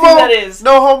exactly who that is.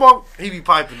 No homo. He be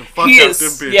piping the fuck out them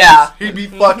bitches. Yeah. He be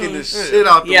fucking the shit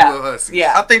out the little hussies.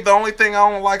 Yeah. I think the only thing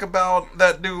I don't like about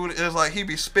that dude is like he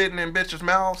be spitting in bitches'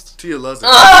 mouths. Tia loves it.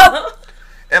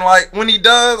 And like when he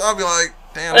does, I'll be like,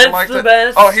 damn, I like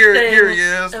that. Oh, here he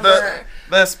is. The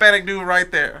Hispanic dude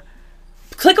right there.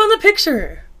 Click on the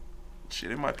picture. Shit,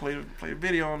 they might play a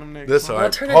video on them niggas. That's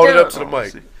alright. Hold it up to the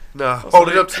mic. Nah, hold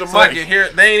it up to the mic. I can hear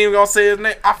it. They ain't even gonna say his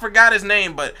name. I forgot his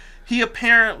name, but he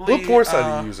apparently. What porn site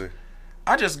are you using?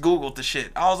 I just Googled the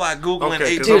shit. I was like Googling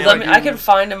 18. Dude, I can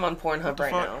find him on Pornhub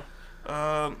right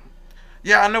now.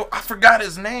 Yeah, I know. I forgot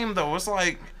his name though. It's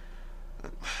like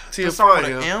Tia, find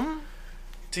him. M?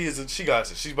 Tia, she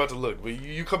got it. She's about to look. But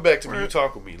you come back to me. You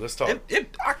talk with me. Let's talk.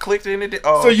 I clicked it and it did.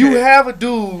 Oh, so okay. You have a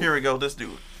dude. Here we go. This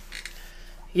dude.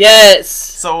 Yes.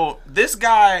 So this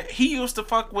guy, he used to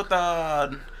fuck with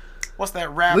what's that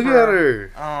rapper? Look at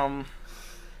her.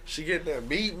 She getting that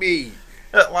meat.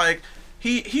 Like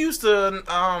he used to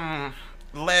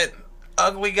let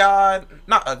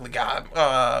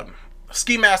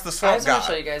Ski Mask the Slump God. I just want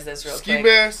to show you guys this real quick. Ski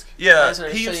Mask? Yeah. I just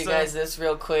want to show you guys this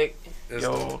real quick.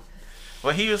 Yo.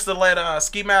 Well, he used to let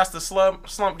Ski Mask the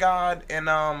Slump God and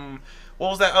what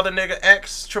was that other nigga?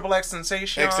 XXX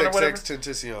Sensation or whatever?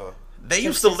 Tentacion. They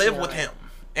used to live with him.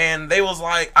 And they was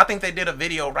like, I think they did a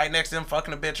video right next to him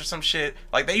fucking a bitch or some shit.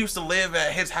 Like, they used to live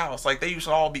at his house. Like, they used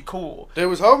to all be cool. They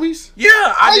was homies? Yeah,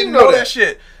 I didn't know that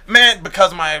shit. Man,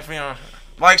 because my fiance.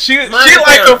 Like, she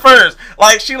liked him first.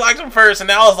 Like, she liked him first, and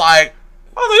I was like,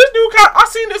 oh, this dude, I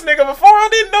seen this nigga before. I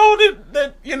didn't know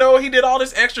that you know, he did all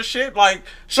this extra shit. Like,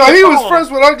 so he was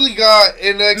friends with Ugly God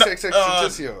and XXX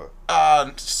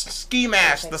Tentacion. Ski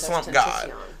Mask, the Slump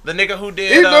God. The nigga who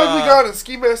did. Isn't Ugly God and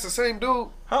Ski Mask the same dude?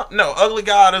 Huh? No, Ugly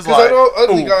God is like. Because I know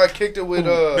Ugly God kicked it with.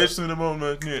 Bitch in the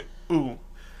moment. Ooh.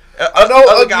 I know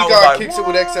Ugly God kicks it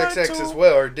with XXX as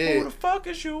well, or did. Who the fuck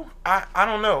is you? I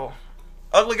don't know.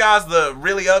 Ugly God's the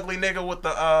really ugly nigga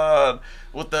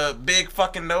with the big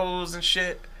fucking nose and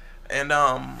shit. And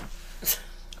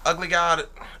Ugly God,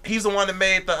 he's the one that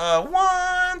made the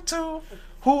 1, 2.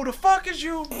 Who the fuck is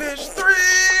you, bitch? 3,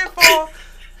 4.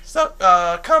 So,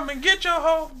 come and get your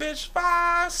hoe, bitch.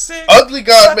 5, 6. Ugly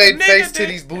God made face,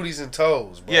 titties, booties, and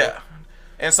toes, bro. Yeah.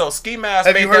 And so Ski Mask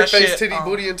made that shit. Have you heard face, titty,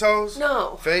 booty, and toes?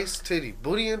 No. Face, titty,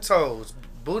 booty, and toes.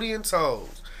 Booty and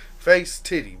toes. Face,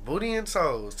 titty, booty, and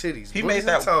toes. Titties, booties,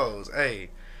 and toes.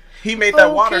 Hey. He made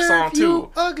that water song, too.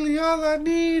 You ugly, all I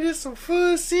need is some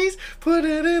pussies. Put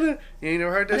it in a... You ain't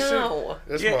never heard that shit?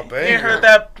 That's my baby. You ain't heard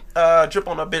that drip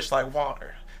on a bitch like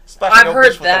water. I've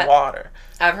heard that. With the water.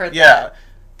 I've heard that. Yeah.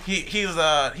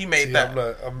 He made that.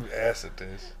 I'm ass at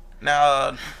this.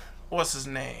 Now, what's his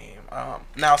name?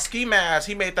 Now Ski Mask,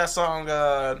 he made that song.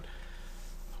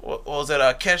 What was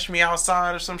it? Catch Me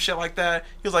Outside or some shit like that.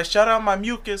 He was like, "Shout out my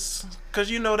mucus, cause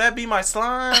you know that be my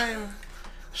slime."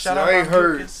 Shout out my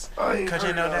mucus, cause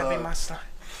you know that be my slime.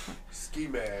 Ski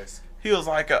Mask. He was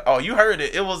like, "Oh, you heard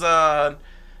it? It was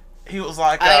He was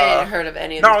like, I ain't heard of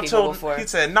any of these people before. He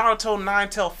said, Naruto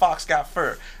 9-tailed fox got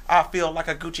fur. I feel like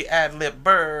a Gucci ad-lib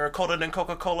burr, colder than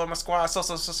Coca-Cola in my squad, so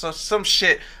some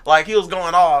shit. Like, he was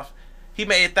going off. He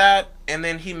made that, and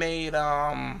then he made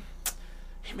some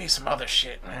other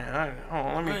shit, man.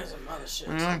 Let me some other shit.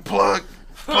 Plug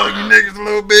you niggas a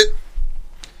little bit.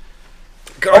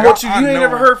 I want you ain't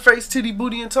never heard face, titty,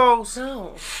 booty, and toes?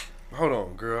 No. Hold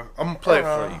on, girl. I'm going to play it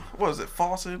for you. What is it,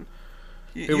 Fawcett?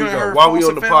 Here we go. While we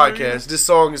on the podcast, this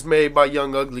song is made by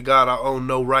Young Ugly God. I own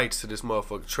no rights to this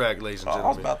motherfucking track, ladies and gentlemen. I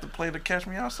was about to play the Catch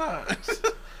Me Outside.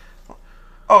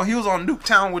 Oh, he was on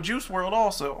Nuketown with Juice WRLD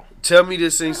also. Tell me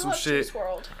this ain't some shit.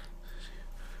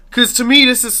 Because to me,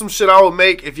 this is some shit I would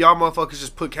make if y'all motherfuckers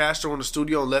just put Castro in the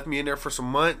studio and left me in there for some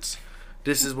months.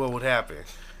 this is what would happen.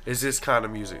 It's this kind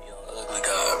of music. Ugly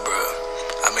God, bro.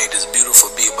 I made this beautiful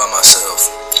beat by myself.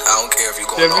 I don't care if you're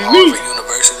going to Harvard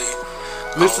University.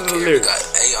 Listen to the lyrics. You got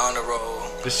A on the roll.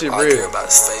 This shit all real. I care about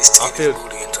is face, titties,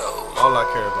 booty, and toes. All I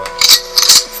care about.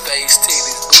 Face,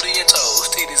 titties, booty, and toes.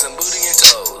 Titties and booty and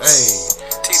toes. Hey.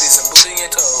 Titties and booty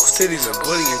and toes. Titties and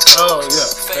booty and toes. Yeah.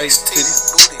 Face, titties,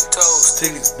 booty, and toes.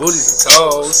 Titties, booties, and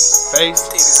toes. Face,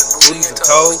 booties, and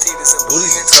toes.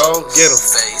 Booties and toes. Get them.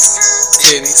 Face,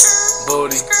 Titties,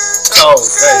 booty, toes.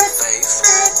 Hey. Face,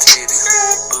 titties,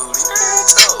 booty,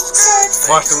 toes.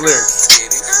 Watch the lyrics.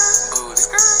 Titties, booty,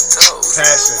 toes.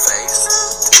 Passion. Face,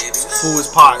 titties, Who is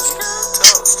Pox?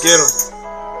 toes. Get them.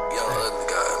 Young ugly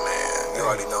guy, man. You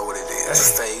already know what it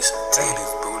is. Face,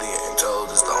 titties, booty, and toes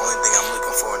is the only thing I'm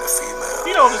looking for in a female.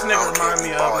 You know what this nigga remind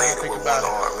me of when I think about it?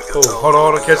 Hold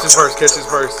on, catch this verse, catch this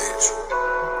verse.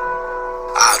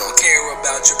 I don't care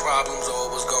about your problems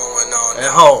or what's going on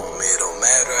At home. It don't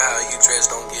matter how you dress,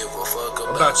 don't give a fuck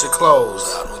About your clothes.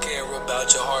 I don't care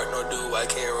about your heart, nor do I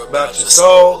care About about your your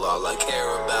soul. All I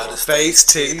care about is Face,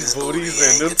 titties, booties,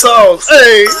 and the toes.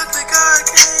 Hey. Ugly guy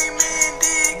came in,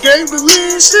 dig. Game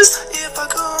delicious. If I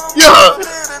come, Yeah. you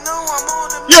better know I'm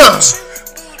on the Yeah. mission.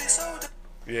 Booty so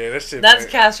Yeah, that shit. That's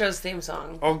man. Castro's theme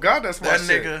song. Oh God, that's my That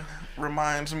shit. nigga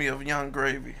reminds me of Young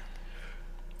Gravy.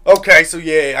 Okay, so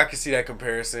yeah, I can see that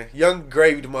comparison. Young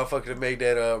Gravy, the motherfucker that made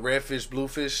that redfish,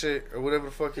 bluefish shit, or whatever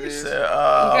the fuck it is. Said, You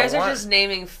guys are what? just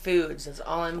naming foods. That's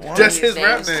all I'm putting Just these his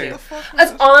rap names name. to.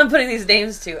 That's all I'm putting these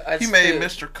names to. He made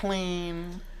Mr.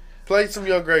 Clean. Play some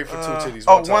Young Gravy for two titties.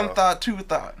 One thought, two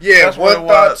thought. Yeah, That's one what it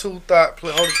thought, was. two thought.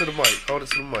 Hold it to the mic. Hold it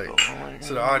to the mic.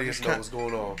 So the audience know what's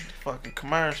going on. Fucking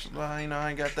commercial. You know, I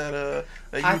ain't got that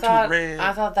that I YouTube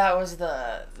red. thought that was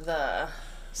the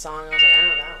song. I was like, I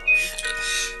know that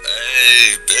one.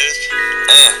 Hey, bitch.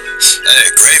 Hey,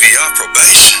 Gravy off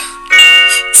probation.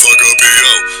 Fuck up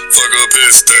PO. Fuck up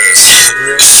his stash.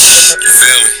 You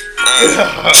feel me?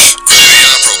 Gravy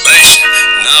on probation.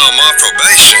 Now I'm on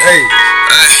probation. Hey.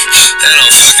 Hey, and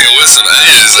I'm fucking with some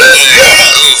Asians.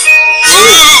 Hey.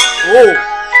 Ooh. Oh.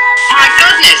 My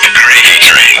goodness. Gravy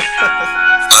train.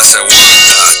 I said 1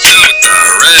 dot, 2 dot,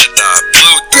 red dot,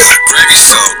 blue dot. Gravy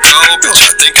so cold, bitch.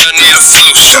 I think I need a flu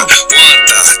shot. 1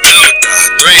 dot, 2 dot,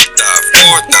 3 dot,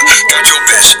 4 dot. Got your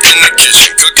bitch in the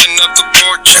kitchen cooking up the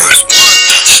pork chops. 1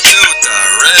 dot, 2 dot,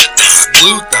 red dot,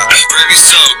 blue dot. Gravy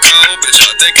so cold, bitch.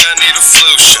 I think I need a flu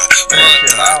shot. 1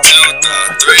 dot, 2 dot,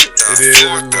 3 dot, It is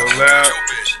 4 a dot. little loud.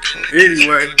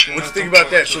 Anyway, what you think about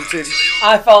that, Show Titties?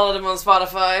 I followed him on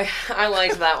Spotify. I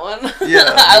liked that one. Yeah,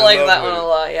 I liked love that it. one a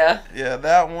lot. Yeah. Yeah,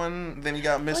 that one. Then you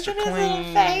got Mr.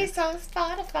 Clean. on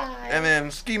Spotify. And then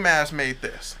Ski Mask made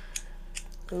this.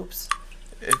 Oops.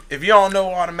 If you don't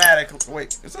know automatic,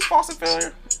 wait, is this false and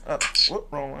failure? Whoop,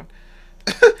 wrong one.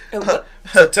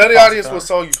 So tell the audience what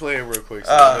song you playing real quick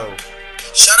so they know.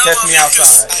 Shout out Catch my me mucus.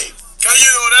 outside. Hey, can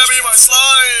you know that be my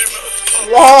slime?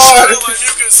 What? Shout out my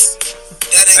mucus.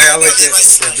 That Hey, I nigga, like that be that, my that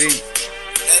slime. beat.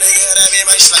 That nigga, that be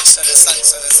my slime.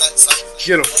 Slime.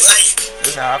 Get him. This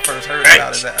is how I first heard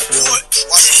about it.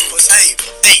 Watch this pussy.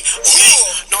 D.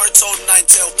 Naruto,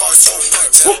 Nine-Tail, Falso,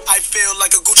 I feel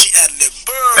like a Gucci ad-lib.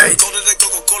 Bird. Go to the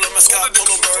Coca-Cola, mascot,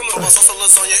 polo bird. Put my sauce on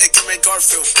lasagna, it can make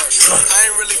Garfield burn. I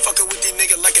ain't really fucking with these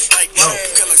niggas like a dyke. You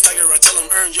can like Tiger, I tell him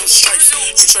earn your stripes.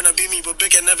 You tryna beat me, but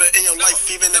big and never in your life.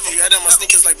 Even if you had in my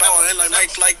sneakers like Bow and like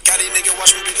Mike, like Gotti, nigga,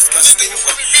 watch me be disgusting.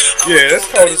 Yeah, that's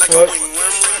cold as fuck.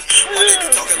 Why they be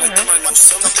talking like them, I know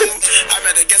something. I'm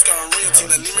at a guest car on royalty,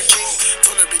 like Lima King.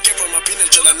 Told her be careful, my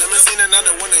peanut gel, I never seen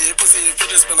another one that hit pussy if it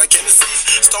just smell like Hennessy.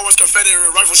 Star Wars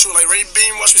Confederate rifle shoot like Ray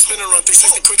Beam. Watch me spin around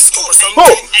 360 quick scope or something.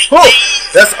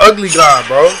 That's Ugly God,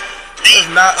 bro. This is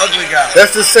not Ugly Guy.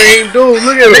 That's the same dude.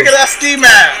 Look at him. Look at that Ski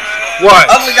Mask. What?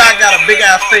 Ugly Guy got a big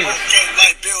ass face.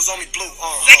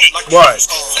 What?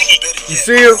 You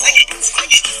see him?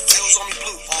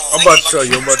 I'm about to show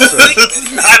you.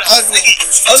 Not ugly.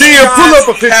 See him? Pull up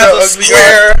a picture Has of a Ugly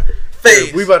square God. face.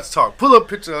 Yeah, we about to talk. Pull up a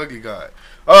picture of Ugly God.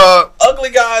 Ugly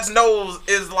God's nose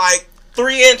is like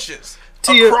 3 inches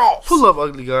Tia, across. pull up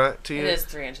Ugly God. Tia. It is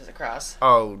 3 inches across.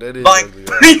 Oh, that is Like Ugly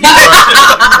 3 God. inches.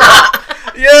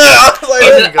 Yeah, I was like,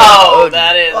 Ugly God, Oh, ugly.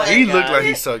 that is. He my looked God. like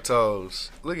he sucked toes.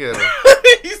 Look at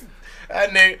him.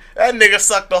 that nigga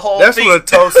sucked the whole That's feet. what a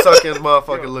toe sucking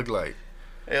motherfucker look like.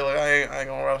 Hey, look, I ain't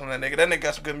gonna roast on that nigga. That nigga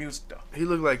got some good music though. He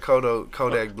looked like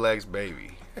Kodak Black's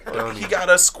baby. Don't He he? got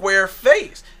a square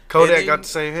face. Kodak And got then- the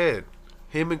same head.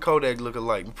 Him and Kodak look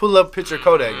alike. Pull up a picture of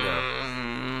Kodak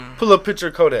now. Pull up a picture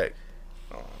of Kodak.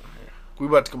 We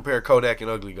about to compare Kodak and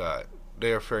Ugly God.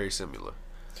 They are very similar.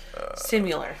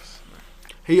 Similar.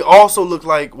 He also looked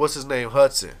like, what's his name,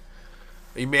 Hudson.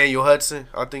 Emmanuel Hudson,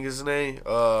 I think is his name.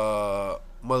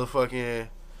 Motherfucking,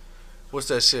 what's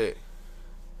that shit?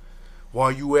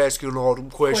 Why you asking all them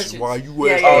questions? Why you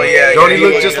asking? Oh yeah, don't he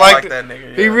look just like that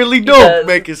nigga? Yeah. He really do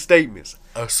making statements.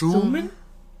 Assuming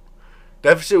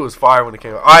that shit was fire when it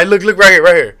came out. All right, look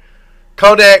right here.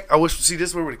 Kodak. I wish see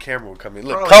this is where the camera would come in.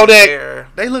 Look,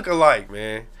 Kodak. They look alike,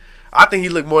 man. I think he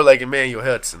looked more like Emmanuel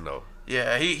Hudson though.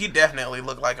 Yeah, he definitely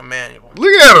looked like Emmanuel.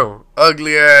 Look at him,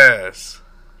 ugly ass.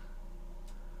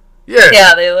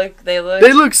 Yeah, they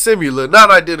look similar, not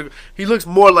identical. He looks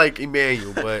more like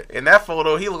Emmanuel, but in that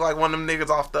photo, he looked like one of them niggas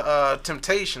off the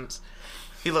Temptations.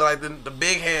 He looked like the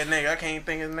big head nigga. I can't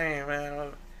think his name,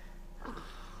 man.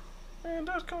 Man,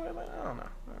 that's cool. I don't know.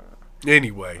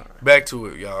 Anyway, back to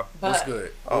it, y'all. What's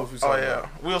good? Oh yeah,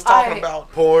 we was talking about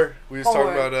porn. We was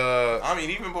talking about I mean,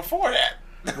 even before that.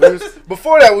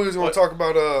 Before that, we was going to talk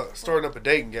about starting up a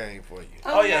dating game for you.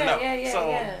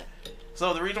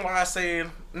 So the reason why I say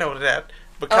no to that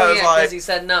because he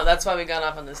said no. That's why we got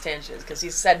off on this tangent because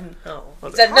he said no.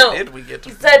 He said no. Did we get to?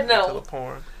 He said no. To the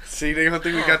porn. See, they don't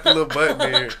think we got the little button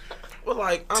there. Well,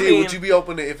 like, T, would you be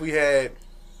open to if we had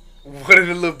one of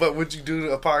the little button? Would you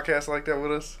do a podcast like that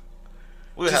with us?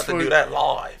 We'd have to do that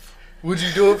live. Would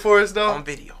you do it for us though? On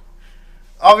video.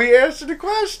 I'll be answering the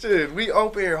question. We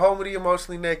open here, homely,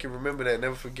 emotionally naked. Remember that.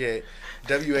 Never forget.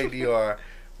 WADR.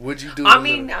 Would you do it? I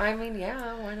mean,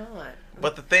 yeah. Why not?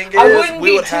 But the thing is,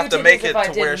 we would have to make it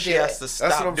to where she has to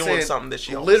stop doing something that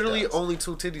she literally does. Only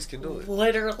 2 titties can do it.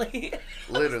 Literally.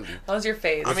 That was your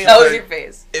face. I mean, that was your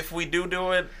face. If we do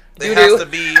it, it has to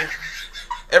be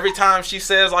every time she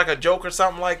says like a joke or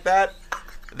something like that.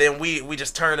 Then we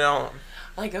just turn it on.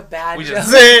 Like a bad we joke. Just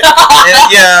zit.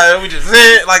 We just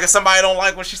zit. Like if somebody don't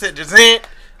like what she said, just zit.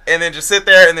 And then just sit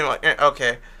there and then like,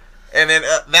 okay. And then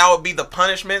that would be the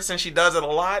punishment since she does it a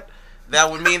lot. That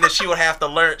would mean that she would have to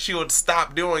learn. She would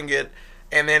stop doing it,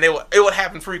 and then it would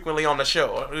happen frequently on the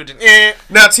show. It would just,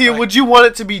 Now, Tia, would you want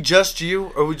it to be just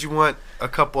you, or would you want a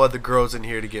couple other girls in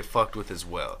here to get fucked with as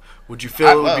well? Would you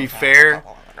feel it would be fair?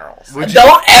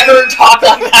 Don't ever talk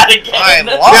like that again.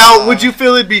 Now, would you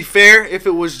feel it'd be fair if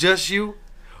it was just you,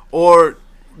 or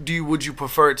would you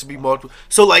prefer it to be multiple?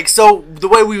 So the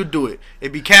way we would do it,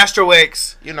 it'd be Castro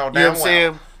X. You know what I'm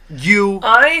saying?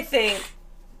 I think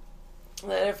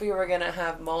that if we were going to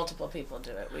have multiple people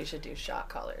do it, we should do shot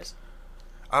callers.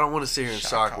 I don't want to sit here and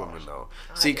shock women, though.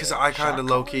 See, because I kind of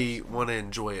low-key want to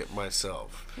enjoy it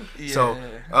myself. Yeah. So,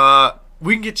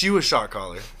 we can get you a shot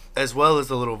collar, as well as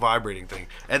the little vibrating thing.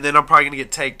 And then I'm probably going to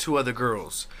take 2 other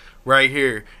girls right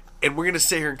here. And we're going to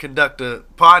sit here and conduct a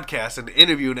podcast and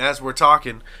interview. And as we're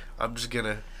talking, I'm just going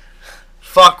to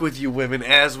fuck with you women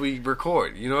as we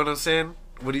record. You know what I'm saying?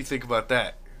 What do you think about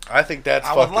that? I think that's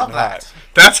fucking hot. That.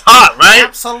 That's hot, right?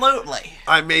 Absolutely.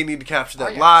 I may need to capture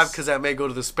that live because that may go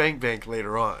to the Spank Bank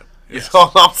later on. Yes. It's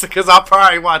all I'm saying because I'll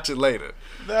probably watch it later.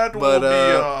 That will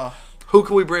be. Who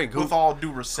can we bring? With all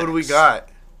due respect. Who do we got?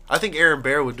 I think Erin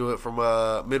Bear would do it from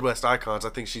Midwest Icons.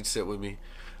 I think she'd sit with me.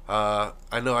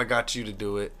 I know I got you to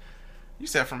do it. You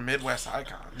said from Midwest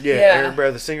Icons. Yeah, Erin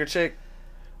Bear, the singer chick.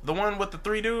 The one with the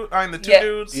 3 dudes? I mean, the 2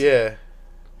 dudes? Yeah.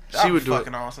 She would do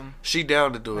fucking awesome. She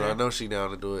down to do it. I know she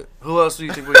down to do it. Who else do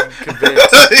you think we can convince?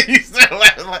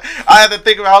 I had to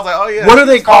think about it. I was like, oh yeah. What are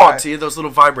they called, Tia? Those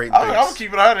little vibrating things. I'm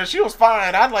keeping it 100. She was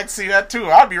fine. I'd like to see that too.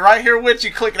 I'd be right here with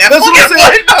you clicking that. That's what I'm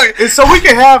saying. And so we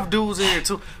can have dudes in here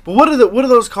too. But what are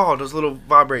those called? Those little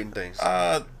vibrating things?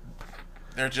 They're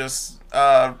just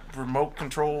remote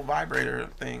control vibrator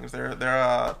things. They're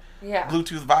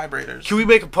Bluetooth vibrators. Can we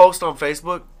make a post on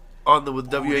Facebook on the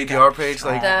WADR page?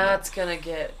 Like that's gonna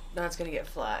get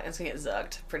flat. It's gonna get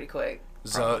zucked pretty quick.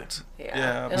 Zucked.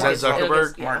 Yeah. Is that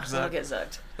Zuckerberg? Mark Zuck. It'll get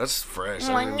zucked. That's fresh.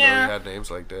 I didn't even know we had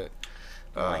names like that.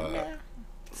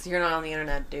 So you're not on the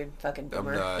internet, dude. Fucking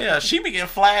boomer. Yeah, she be getting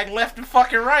flagged left and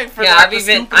fucking right for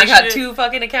I got 2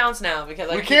 fucking accounts now because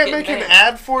we can't make an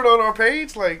ad for it on our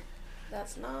page. Like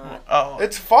that's not. Oh,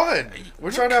 it's fun.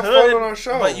 We're trying to have fun on our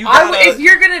show. But if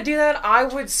you're gonna do that, I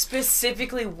would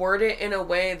specifically word it in a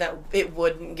way that it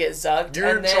wouldn't get zucked.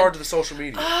 You're in charge of the social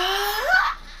media,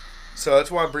 so that's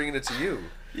why I'm bringing it to you.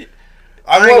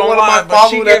 I want one of my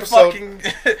following episodes.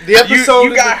 The episode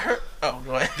you got her. Oh,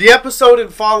 go ahead. The episode in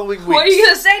following weeks. What are you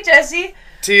gonna say, Jesse?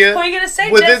 Tia, what are you gonna say,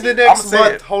 within Jesse? the next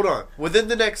month? Hold on. Within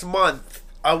the next month,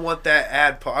 I want that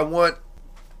ad. I want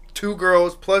 2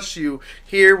 girls plus you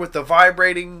here with the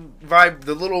vibrating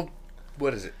the little.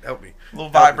 What is it? Help me. Little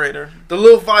vibrator. The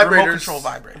little vibrators. Remote control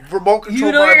vibrator. Remote control.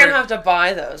 You know you're gonna have to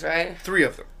buy those, right? 3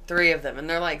 of them. 3 of them, and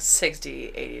they're like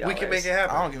 $60, $80. We can make it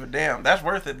happen. I don't give a damn. That's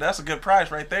worth it. That's a good price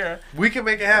right there. We can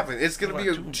make it happen. It's going to be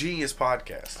a genius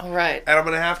podcast. All right. And I'm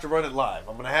going to have to run it live.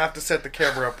 I'm going to have to set the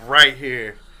camera up right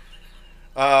here.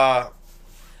 And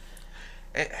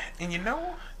you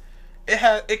know,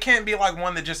 it can't be like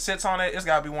one that just sits on it. It's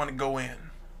got to be one to go in.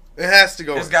 It has to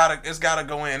go. It's gotta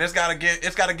go in. It's gotta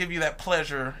give you that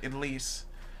pleasure at least.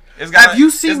 Have you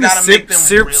seen the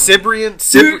Sibrians?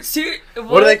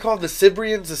 What are they called? The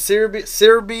Sibrians, the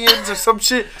Serbians, or some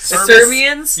shit.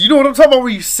 Serbians. You know what I'm talking about? Where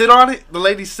you sit on it, the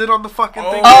ladies sit on the fucking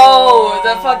thing. Oh,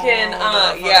 the fucking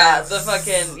the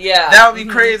fucking That would be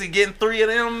crazy. Getting 3 of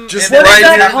them. Just what right is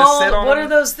that here. called? What are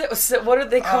those? What are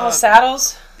they called?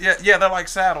 Saddles. Yeah, they're like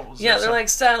saddles. Yeah, they're like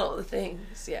saddle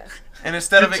things. Yeah. And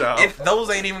instead of it, those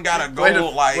ain't even gotta go in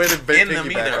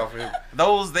them either.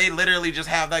 Those, they literally just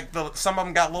have like some of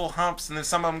them got little humps, and then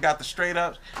some of them got the straight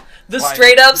ups. The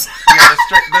straight ups. Yeah,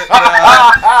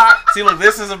 see, look,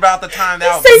 this is about the time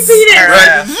that was.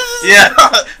 Yeah.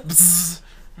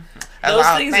 Those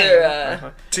things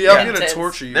are. See, I'm gonna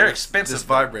torture you. They're expensive. This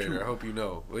vibrator. I hope you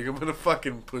know. Like, I'm gonna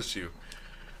fucking push you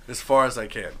as far as I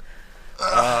can.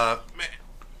 Man,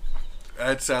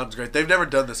 that sounds great. They've never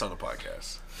done this on a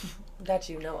podcast. That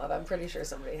you know of. I'm pretty sure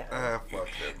somebody has. Fuck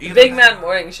them. Big Mad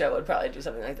Morning Show would probably do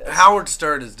something like this. Howard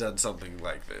Stern has done something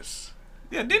like this.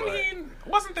 Yeah, didn't he?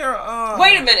 Wasn't there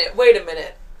Wait a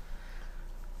minute.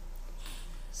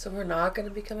 So we're not going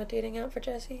to become a dating app for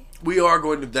Jesse? We are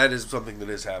going to. That is something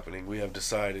that is happening. We have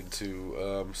decided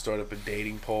to start up a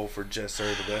dating poll for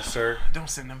Jesser the Best Sir. Don't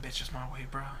send them bitches my way,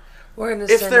 bro. We're going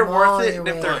to send them all your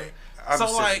way. I'm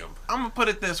gonna put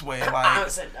it this way,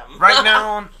 like right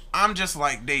now, I'm just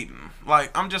like dating, like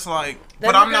I'm just like,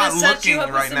 but I'm not looking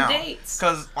right now,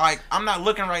 cause like I'm not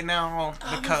looking right now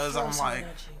because I'm like,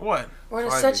 what? We're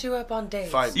gonna set you up on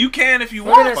dates. You can if you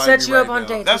want. We're gonna set you up on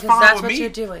dates. That's fine with me. That's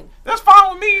what you're doing. That's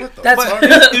fine with me. That's but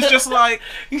it's just like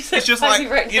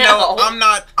right you know, I'm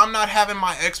not having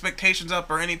my expectations up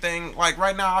or anything. Like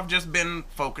right now, I've just been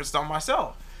focused on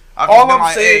myself. All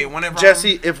I'm saying,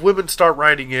 Jesse, if women start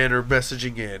writing in or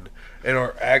messaging in and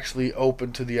are actually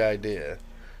open to the idea,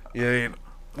 we're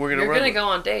gonna go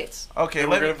on dates. Okay,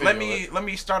 let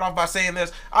me start off by saying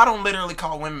this. I don't literally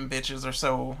call women bitches or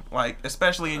so, like,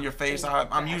 especially in your face.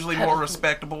 I'm usually more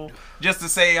respectable, just to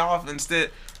say off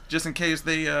instead, just in case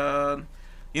they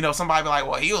somebody be like,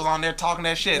 well, he was on there talking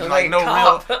that shit. Like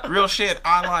no real shit.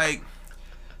 I'm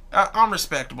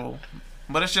respectable,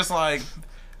 but it's just like.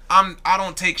 I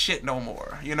don't take shit no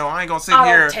more. You know, I ain't gonna sit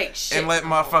here and let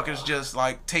motherfuckers just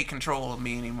like take control of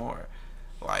me anymore.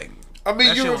 Like, I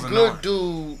mean, you're a good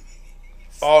dude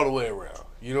all the way around.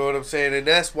 You know what I'm saying? And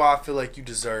that's why I feel like you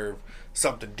deserve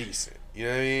something decent. You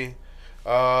know what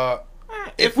I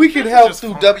mean? If we can help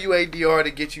through WADR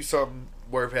to get you something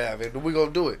worth having, then we're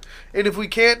gonna do it. And if we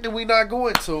can't, then we're not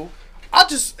going to. I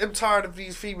just am tired of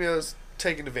these females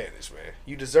taking advantage, man.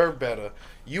 You deserve better.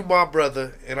 You my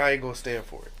brother, and I ain't gonna stand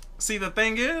for it. See, the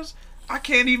thing is, I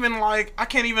can't even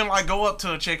go up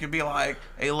to a chick and be like,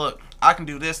 hey, look, I can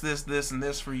do this, and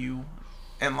this for you.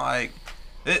 And, like,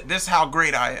 this is how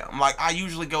great I am. Like, I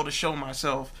usually go to show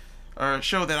myself or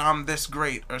show that I'm this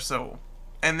great or so.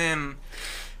 And then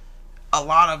a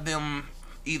lot of them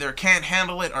either can't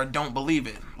handle it or don't believe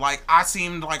it. Like, I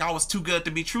seemed like I was too good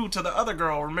to be true to the other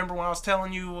girl. Remember when I was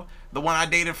telling you the one I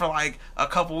dated for, like, a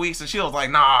couple weeks and she was like,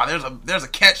 nah, there's a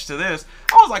catch to this.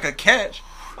 I was like, a catch?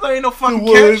 There ain't no fucking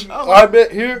catch. I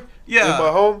met here. Yeah. In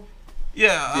my home.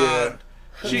 Yeah.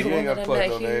 She ain't got to plug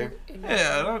no name.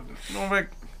 Yeah.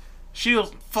 She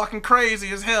was fucking crazy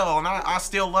as hell, and I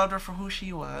still loved her for who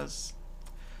she was.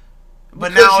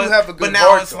 But now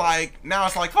it's like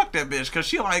fuck that bitch, cause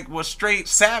she like was straight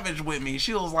savage with me.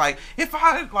 She was like, if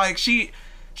I like she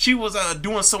was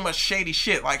doing so much shady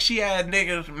shit. Like she had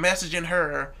niggas messaging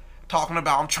her talking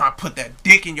about I'm trying to put that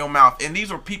dick in your mouth, and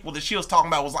these were people that she was talking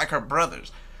about was like her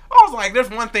brothers. I was like, there's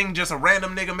one thing just a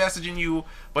random nigga messaging you,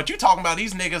 but you talking about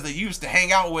these niggas that you used to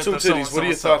hang out with. Two titties. What are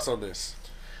your thoughts on this?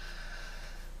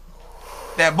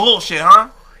 That bullshit, huh?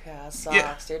 Yeah,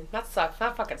 sucks, dude. That sucks.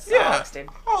 That fucking sucks, dude.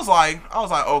 I was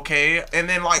like, okay. And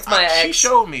then like she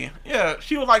showed me. Yeah,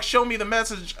 she would like show me the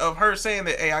message of her saying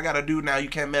that, hey, I got a dude now, you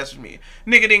can't message me.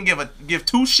 Nigga didn't give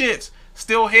two shits,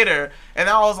 still hit her. And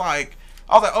I was like,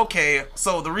 okay,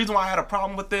 so the reason why I had a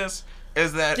problem with this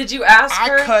is that Did you ask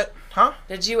her?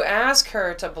 Did you ask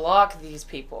her to block these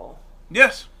people?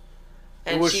 Yes.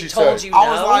 And she told you no?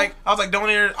 I was like, don't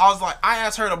hear. I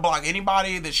asked her to block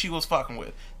anybody that she was fucking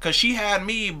with. Because she had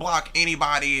me block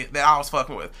anybody that I was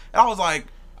fucking with. And I was like,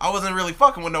 I wasn't really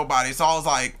fucking with nobody. So I was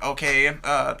like, okay,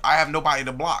 I have nobody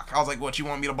to block. I was like, what, you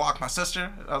want me to block my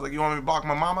sister? I was like, you want me to block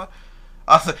my mama?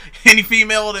 Any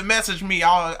female that messaged me,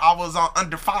 I was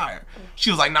under fire. She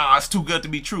was like, nah, it's too good to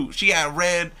be true. She had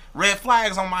red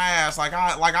flags on my ass, like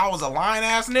I was a lying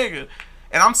ass nigga.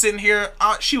 And I'm sitting here,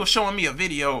 she was showing me a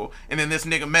video, and then this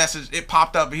nigga message, it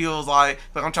popped up, he was like,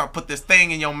 I'm trying to put this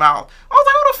thing in your mouth. I was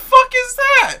like, what the fuck is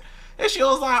that? And she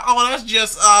was like, oh, that's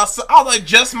just, I was like,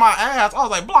 just my ass. I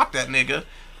was like, block that nigga.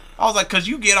 I was like, cause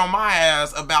you get on my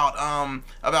ass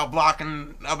about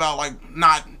blocking, about like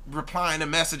not replying to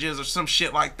messages or some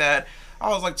shit like that. I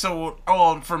was like, so,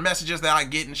 for messages that I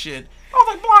get and shit.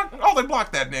 I was like,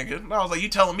 block that nigga. I was like, you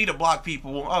telling me to block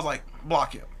people. I was like,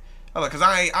 block him. I was like, cause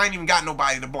I ain't even got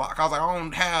nobody to block. I was like, I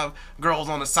don't have girls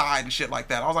on the side and shit like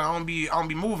that. I was like, I don't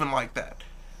be moving like that.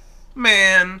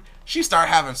 Man, she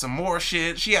started having some more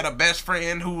shit. She had a best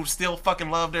friend who still fucking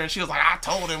loved her, and she was like, I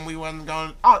told him we wasn't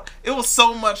going. It was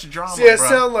so much drama. See,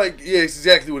 it's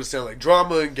exactly what it sounds like.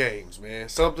 Drama and games, man.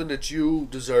 Something that you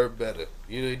deserve better.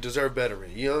 You deserve better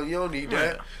in. You don't need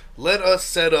that. Yeah. Let us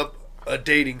set up a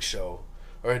dating show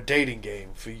or a dating game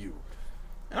for you.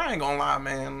 And I ain't gonna lie,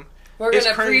 man. We're going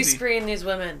to pre-screen these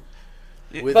women.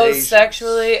 With both Asians.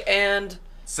 Sexually and...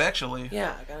 Sexually?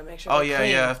 Yeah, I got to make sure they're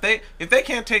clean. Yeah. If they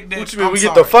can't take dick, what you mean,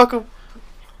 get to fuck them?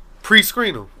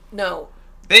 Pre-screen them? No.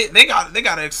 They got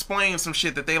to explain some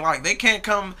shit that they like. They can't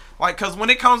come... Like, because when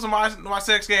it comes to my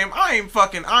sex game, I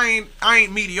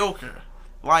ain't mediocre.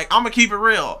 Like, I'm going to keep it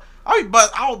real.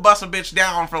 I'll bust a bitch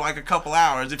down for like a couple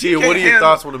hours. Tia, what are your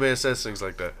thoughts when a man says things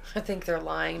like that? I think they're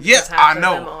lying. Yes, half I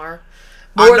know. Of them are.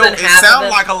 More than half it sounds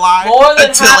like a lie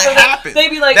until it happens. They'd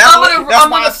be like, I'm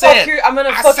gonna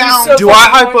fuck you so Do I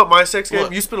hype up my sex game?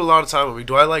 Look, you spend a lot of time with me.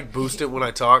 Do I like boost it when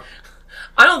I talk?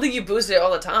 I don't think you boost it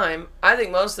all the time. I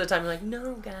think most of the time you're like,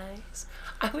 no guys,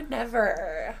 I would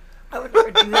never do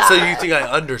that. So you think I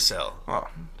undersell? Oh,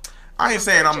 I ain't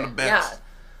saying I'm the best. Yeah.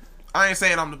 I ain't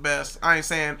saying I'm the best. I ain't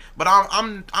saying, but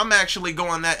I'm actually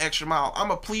going that extra mile. I'm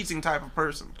a pleasing type of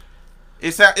person.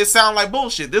 It sound like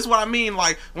bullshit. This is what I mean.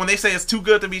 Like when they say it's too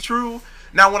good to be true.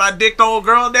 Now when I dicked the old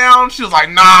girl down, she was like,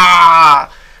 nah.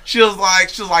 She was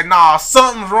like, nah,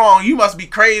 something's wrong. You must be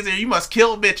crazy. Or you must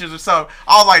kill bitches or something.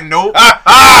 I was like, nope.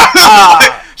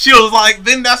 She was like,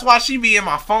 then that's why she be in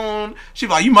my phone. She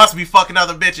be like, you must be fucking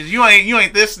other bitches. You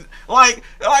ain't this like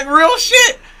real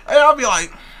shit. And I'll be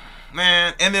like,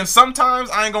 man. And then sometimes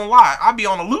I ain't gonna lie, I'll be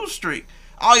on a lose streak.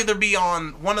 I'll either be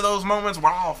on one of those moments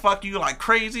where I'll fuck you like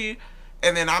crazy.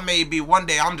 And then I may be one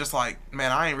day I'm just like,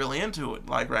 man, I ain't really into it.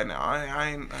 Like right now, I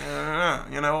ain't, I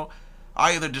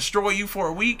either destroy you for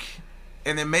a week,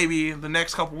 and then maybe the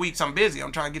next couple weeks I'm busy.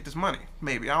 I'm trying to get this money.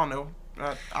 Maybe I don't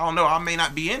know. I may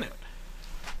not be in it.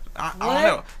 I don't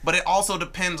know. But it also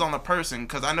depends on the person,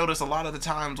 because I notice a lot of the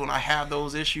times when I have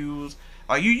those issues,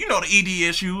 like you know the ED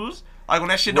issues, like when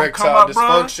that shit don't come up,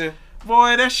 bro.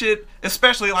 Boy, that shit,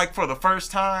 especially like for the first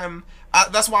time.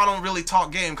 That's why I don't really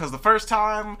talk game, because the first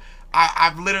time.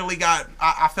 I've literally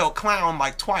I felt clown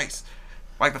like twice.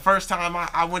 Like the first time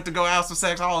I went to go have some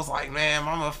sex, I was like, man,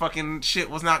 my motherfucking shit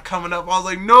was not coming up. I was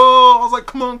like, no. I was like,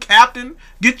 come on, Captain.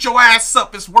 Get your ass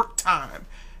up. It's work time.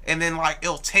 And then like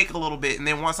it'll take a little bit. And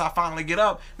then once I finally get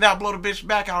up, now I blow the bitch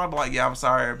back out. I'll be like, yeah, I'm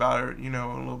sorry about her, a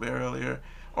little bit earlier.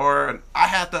 Or I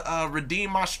had to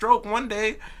redeem my stroke one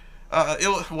day.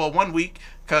 1 week.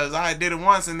 Because I did it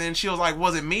once. And then she was like,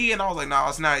 was it me? And I was like, no,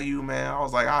 it's not you, man. I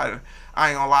was like, I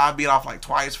ain't gonna lie, I beat off like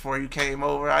twice before you came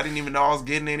over. I didn't even know I was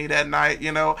getting any that night,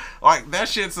 Like that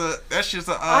shit's a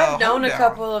I've known a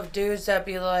couple of dudes that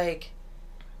be like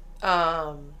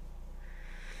I'm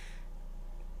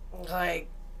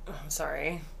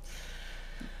sorry.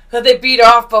 That they beat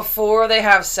off before they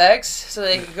have sex so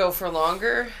they can go for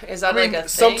longer. Is that like a thing?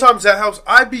 Sometimes that helps.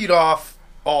 I beat off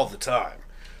all the time.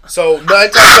 So 9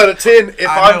 times out of 10, if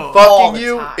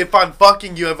I'm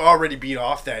fucking you, I've already beat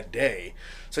off that day.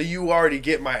 So you already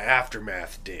get my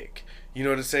aftermath dick. You know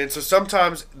what I'm saying? So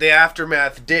sometimes the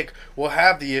aftermath dick will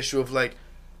have the issue of like,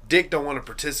 dick don't want to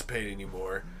participate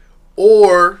anymore.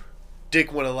 Or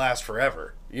dick want to last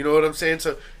forever. You know what I'm saying?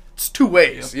 So it's two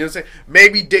ways. Yep. You know what I'm saying?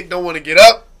 Maybe dick don't want to get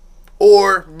up.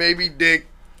 Or maybe dick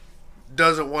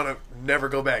doesn't want to never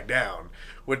go back down.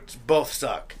 Which both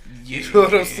suck. Yeah. You know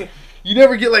what I'm saying? You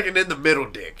never get like an in the middle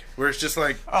dick where it's just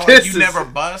like, like you never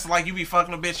bust, like you be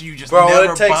fucking a bitch and you just never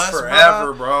bust. Bro, it takes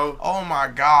forever, bro. Oh my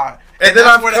god! And then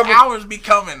that's where the hours be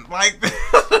coming, like.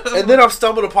 And then I've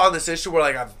stumbled upon this issue where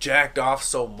like I've jacked off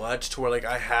so much to where like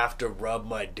I have to rub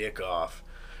my dick off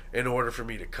in order for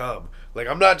me to come. Like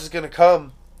I'm not just gonna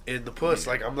come in the puss.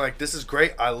 Like I'm like, this is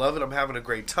great. I love it. I'm having a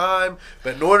great time.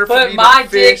 But in order for me to my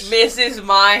dick misses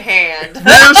my hand.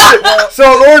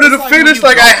 So in order to finish,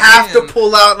 like I have to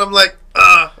pull out, and I'm like,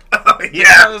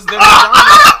 yeah.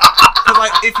 Cause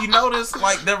like if you notice,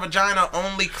 like their vagina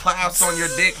only clasps on your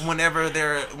dick whenever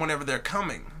they're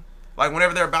coming. Like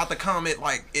whenever they're about to come,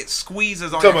 it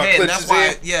squeezes on your head. And that's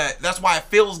why that's why it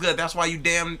feels good. That's why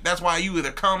you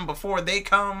either come before they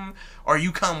come or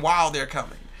you come while they're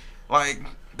coming. Like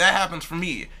that happens for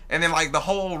me. And then like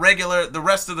the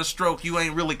rest of the stroke, you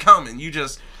ain't really coming. It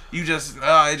just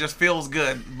feels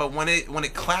good. But when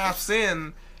it clasps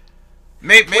in,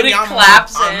 maybe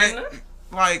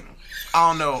like I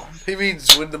don't know. He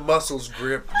means when the muscles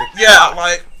grip.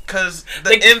 Like cause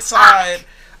the inside.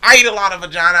 I eat a lot of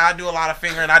vagina, I do a lot of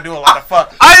finger, and I do a lot of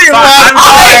fucking. I eat a lot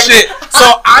of shit.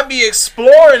 So I be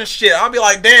exploring shit. I'll be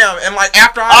like, damn, and like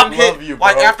after I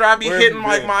be hitting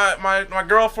like my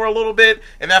girl for a little bit,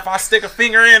 and if I stick a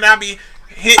finger in, I be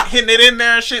hitting it in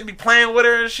there and shit, be playing with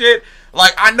her and shit.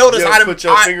 Like I notice I put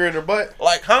your finger in her butt.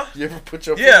 Like, huh? You ever put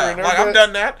your finger in her butt? I've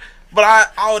done that, but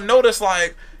I'll notice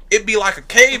like it be like a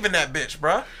cave in that bitch,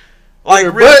 bruh.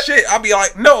 Like real butt? Shit, I'll be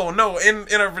like, no, in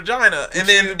her vagina, and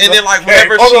then like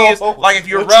whenever she's like, if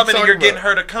you're rubbing and you're getting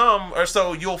her to come or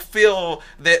so, you'll feel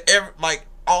that like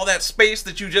all that space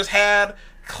that you just had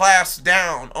clasps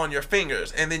down on your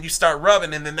fingers, and then you start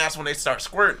rubbing, and then that's when they start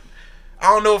squirting.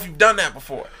 I don't know if you've done that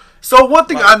before. So one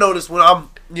thing I noticed when I'm,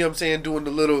 you know what I'm saying, doing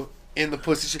the little in the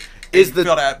pussy shit, is this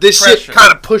shit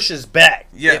kind of pushes back.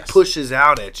 Yes. It pushes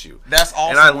out at you. That's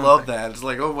also, and I love that. It's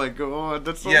like, oh my god,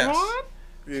 that's so hot.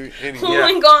 Anyway. Oh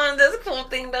my god, this cool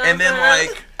thing does. And then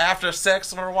like after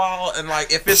sex for a while, and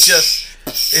like if it's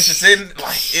just in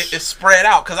like it's spread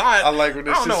out, cause I like when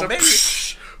this shit maybe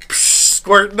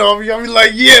squirting on me. I be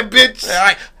like, yeah,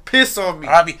 bitch, piss on me.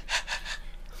 I be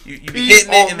you be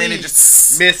hitting it, and then it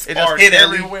just hit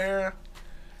everywhere.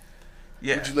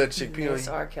 Yeah. Would you let the chick pee on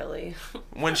you? R. Kelly.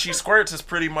 When she squirts, it's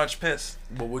pretty much piss.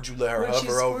 But would you let her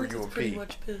hover over you and pee?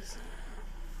 Much piss.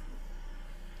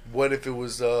 What if it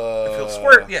was if it was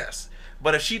squirt, yes.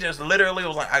 But if she just literally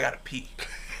was like, I gotta pee.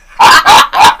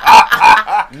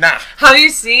 Nah. Have you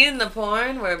seen the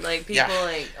porn where like people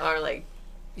like are like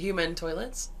human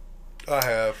toilets? I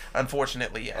have.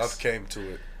 Unfortunately, yes. I've came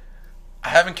to it. I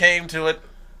haven't came to it,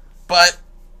 but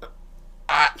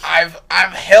I've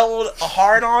held a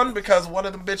hard on because one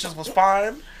of them bitches was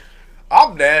fine.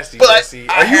 I'm nasty, Jesse.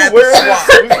 Are you aware of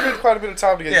this? We've spent quite a bit of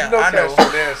time together. Yeah, you know I know.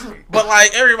 Nasty. But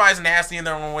like everybody's nasty in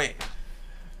their own way.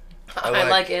 I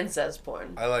like incest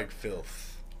porn. I like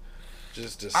filth.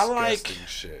 Just disgusting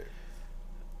shit.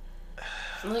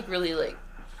 I like really like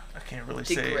I can't really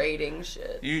degrading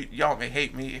shit. Y'all may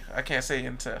hate me. I can't say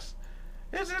incest.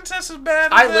 Incest is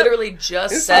bad. I literally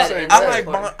just said incest. I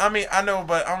like I mean I know,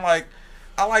 but I'm like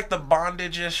I like the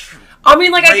bondage-ish. I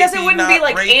mean, like, I guess it wouldn't be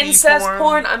like incest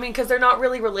porn. I mean, because they're not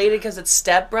really related because it's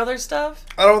stepbrother stuff.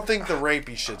 I don't think the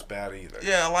rapey shit's bad either.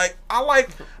 Yeah, like I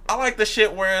like the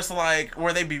shit where it's like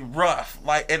where they be rough,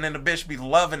 like, and then the bitch be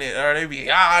loving it, or they be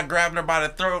grabbing her by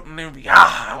the throat, and they be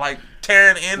like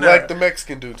tearing in like the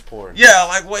Mexican dude's porn. Yeah,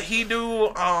 like what he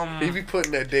do. He be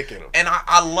putting that dick in him. And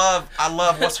I love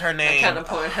what's her name? That kind of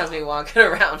porn has me walking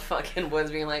around fucking woods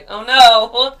being like, oh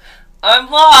no.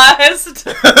 I'm lost.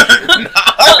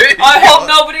 I hope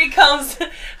nobody comes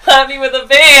at me with a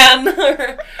van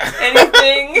or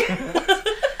anything.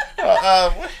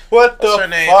 What's her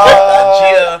name?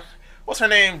 What's her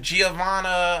name?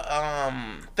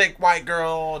 Giovanna, thick white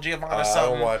girl, Giovanna something. I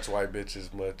don't watch white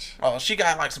bitches much. Oh, she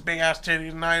got like some big ass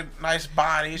titties, nice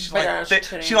body. She's like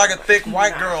she like a thick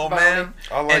white girl, man.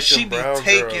 I like she be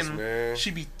taking, man. She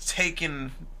be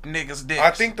taking niggas' dicks.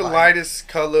 I think the lightest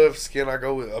color of skin I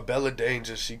go with Bella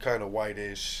Danger. She kind of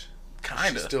whitish.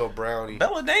 Kinda. She's still a brownie.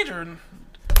 Bella Danger.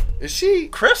 Is she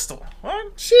crystal?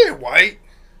 What? She ain't white.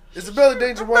 Is the Bella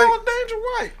Danger white? Bella Danger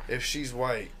white. If she's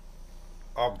white,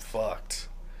 I'm fucked.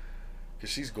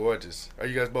 Cause she's gorgeous. Are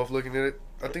you guys both looking at it?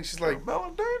 I think she's like Bella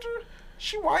Danger.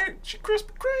 She white. She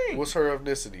Krispy Kreme. What's her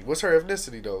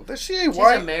ethnicity though? That she ain't She's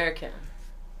white. American.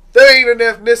 That ain't an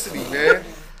ethnicity, man.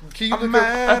 Can you look up?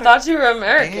 I thought you were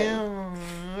American.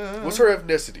 Damn. What's her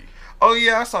ethnicity? Oh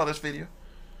yeah, I saw this video.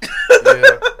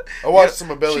 Yeah, I watched some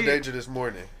of Bella Danger this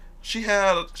morning. She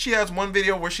has one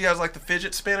video where she has like the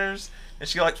fidget spinners and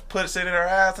she like puts it in her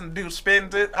ass and the dude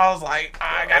spins it. I was like,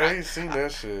 I ain't seen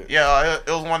that shit. Yeah, it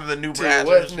was one of the new brands.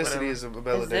 What ethnicity is Bella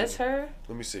Danger? Is this her?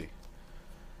 Let me see.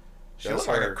 She looks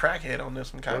like a crackhead on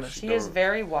this one, kind of. She is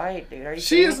very white, dude. Are you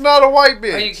She is not a white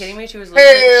bitch. Are you kidding me? She was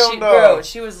literally, no.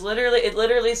 She was literally. It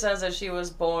literally says that she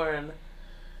was born.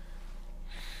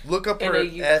 Look up her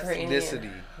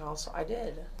ethnicity. House. I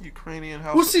did. Ukrainian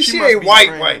house. Well, see, she ain't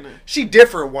white. She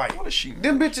different white. What is she?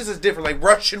 Them bitches is different. Like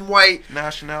Russian white.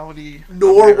 Nationality.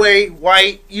 Norway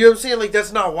white. You know what I'm saying? Like,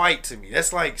 that's not white to me.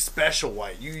 That's like special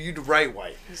white. You the right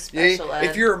white. Special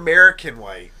If you're American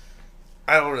white,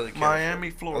 I don't really care. Miami,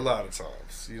 Florida. A lot of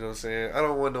times. You know what I'm saying? I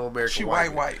don't want no American She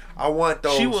white. I want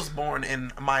those. She was born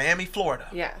in Miami, Florida.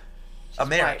 Yeah. She's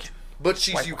American. White. But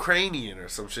she's Ukrainian or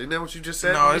some shit. Isn't that what you just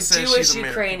said? No, it says Jewish she's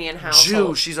Ukrainian household.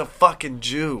 Jew. She's a fucking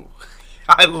Jew.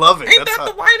 I love it. Ain't that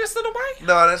the whitest of the white?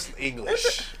 No, that's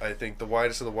English. I think the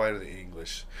whitest of the white are the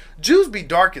English. Jews be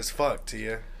dark as fuck,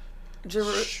 Tia.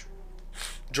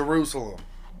 Jerusalem.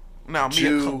 Now,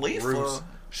 Mia Khalifa.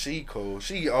 She cool.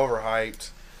 She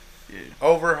overhyped. Yeah.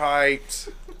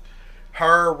 Overhyped.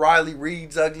 Her, Riley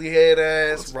Reid's ugly head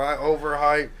ass, right?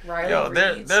 Overhyped. Yo,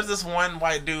 there's this one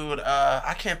white dude.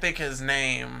 I can't think his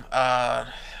name. I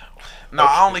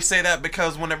only say that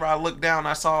because whenever I looked down,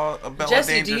 I saw a Bella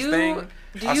Jesse, Dangerous thing.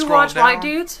 Do you watch white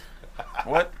dudes?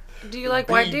 What? Do you like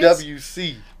white dudes?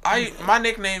 BWC. My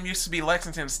nickname used to be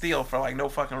Lexington Steel for like no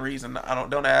fucking reason.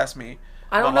 Don't ask me.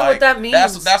 I don't know what that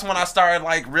means. That's when I started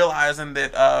like realizing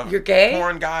that you're gay.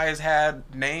 Porn guys had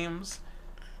names.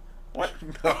 What?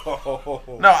 No.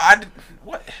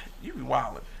 What? You be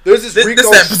wildin'. There's this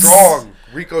Rico Strong.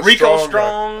 Rico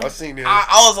Strong. I seen him.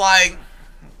 I was like,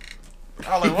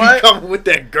 what? He coming with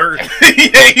that girth.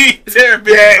 Yeah, he tearing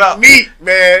bitches up. Meat,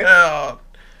 man.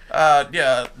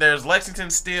 Yeah. There's Lexington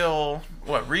Steel.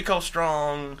 Rico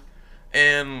Strong,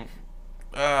 and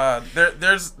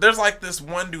there's like this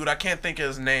one dude, I can't think of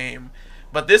his name,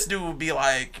 but this dude would be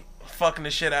like fucking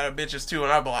the shit out of bitches too,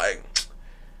 and I'd be like,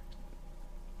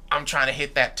 I'm trying to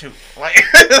hit that too. Like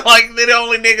they're the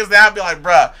only niggas that I'd be like,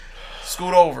 bruh,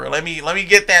 scoot over. Let me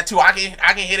get that too. I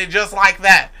can hit it just like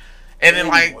that. And then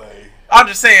like, I'm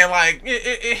just saying, like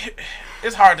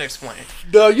it's hard to explain.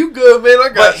 No, you good, man. I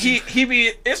got but you.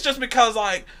 It's just because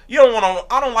like you don't want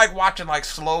to. I don't like watching like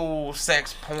slow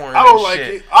sex porn. I don't like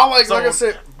shit. it. Like I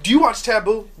said. Do you watch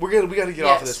Taboo? We gotta get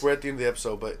off of this. We're at the end of the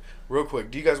episode, but real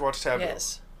quick, do you guys watch Taboo?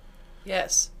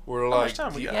 Yes. Where like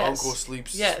the uncle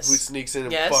sneaks in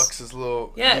and fucks his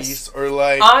little niece, or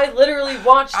like I literally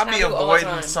watched. I'd be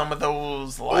avoiding some of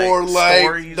those like or like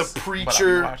stories, the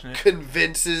preacher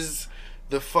convinces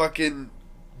the fucking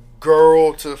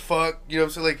girl to fuck. You know what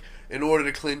I'm saying? Like, in order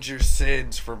to cleanse your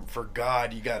sins for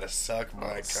God, you gotta suck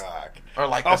my cock. Or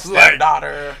like the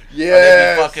stepdaughter. Yeah. Or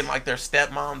they be fucking like their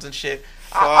stepmoms and shit.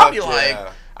 I'll be like,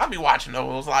 I'll be watching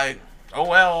those like, oh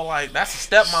well, like that's a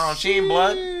stepmom, she ain't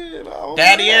blood.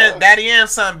 Daddy and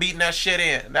son beating that shit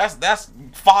in. That's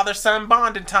father son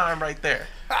bonding time right there.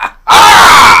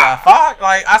 Fuck.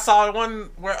 Like I saw one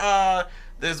where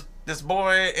this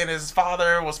boy and his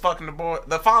father was fucking the boy.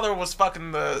 The father was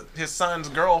fucking his son's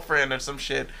girlfriend or some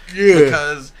shit. Yeah.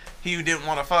 Because he didn't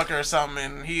want to fuck her or something,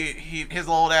 and his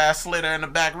old ass slid her in the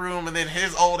back room, and then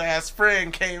his old ass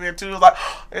friend came in too, like,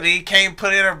 and he came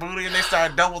put in her booty, and they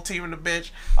started double teaming the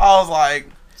bitch. I was like,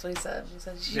 so he said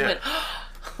she went.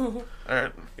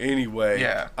 Anyway,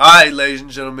 yeah. All right, ladies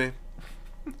and gentlemen,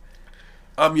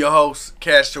 I'm your host,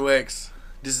 Castro X.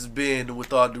 This has been the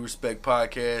With All Due Respect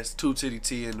podcast. 2Titty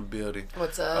T in the building.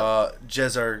 What's up?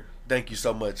 Jezzer, thank you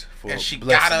so much for and she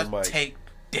blessing the mic. Take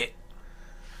dick.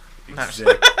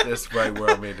 Exactly. That's right where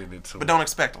I'm ending it too. But don't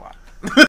expect a lot.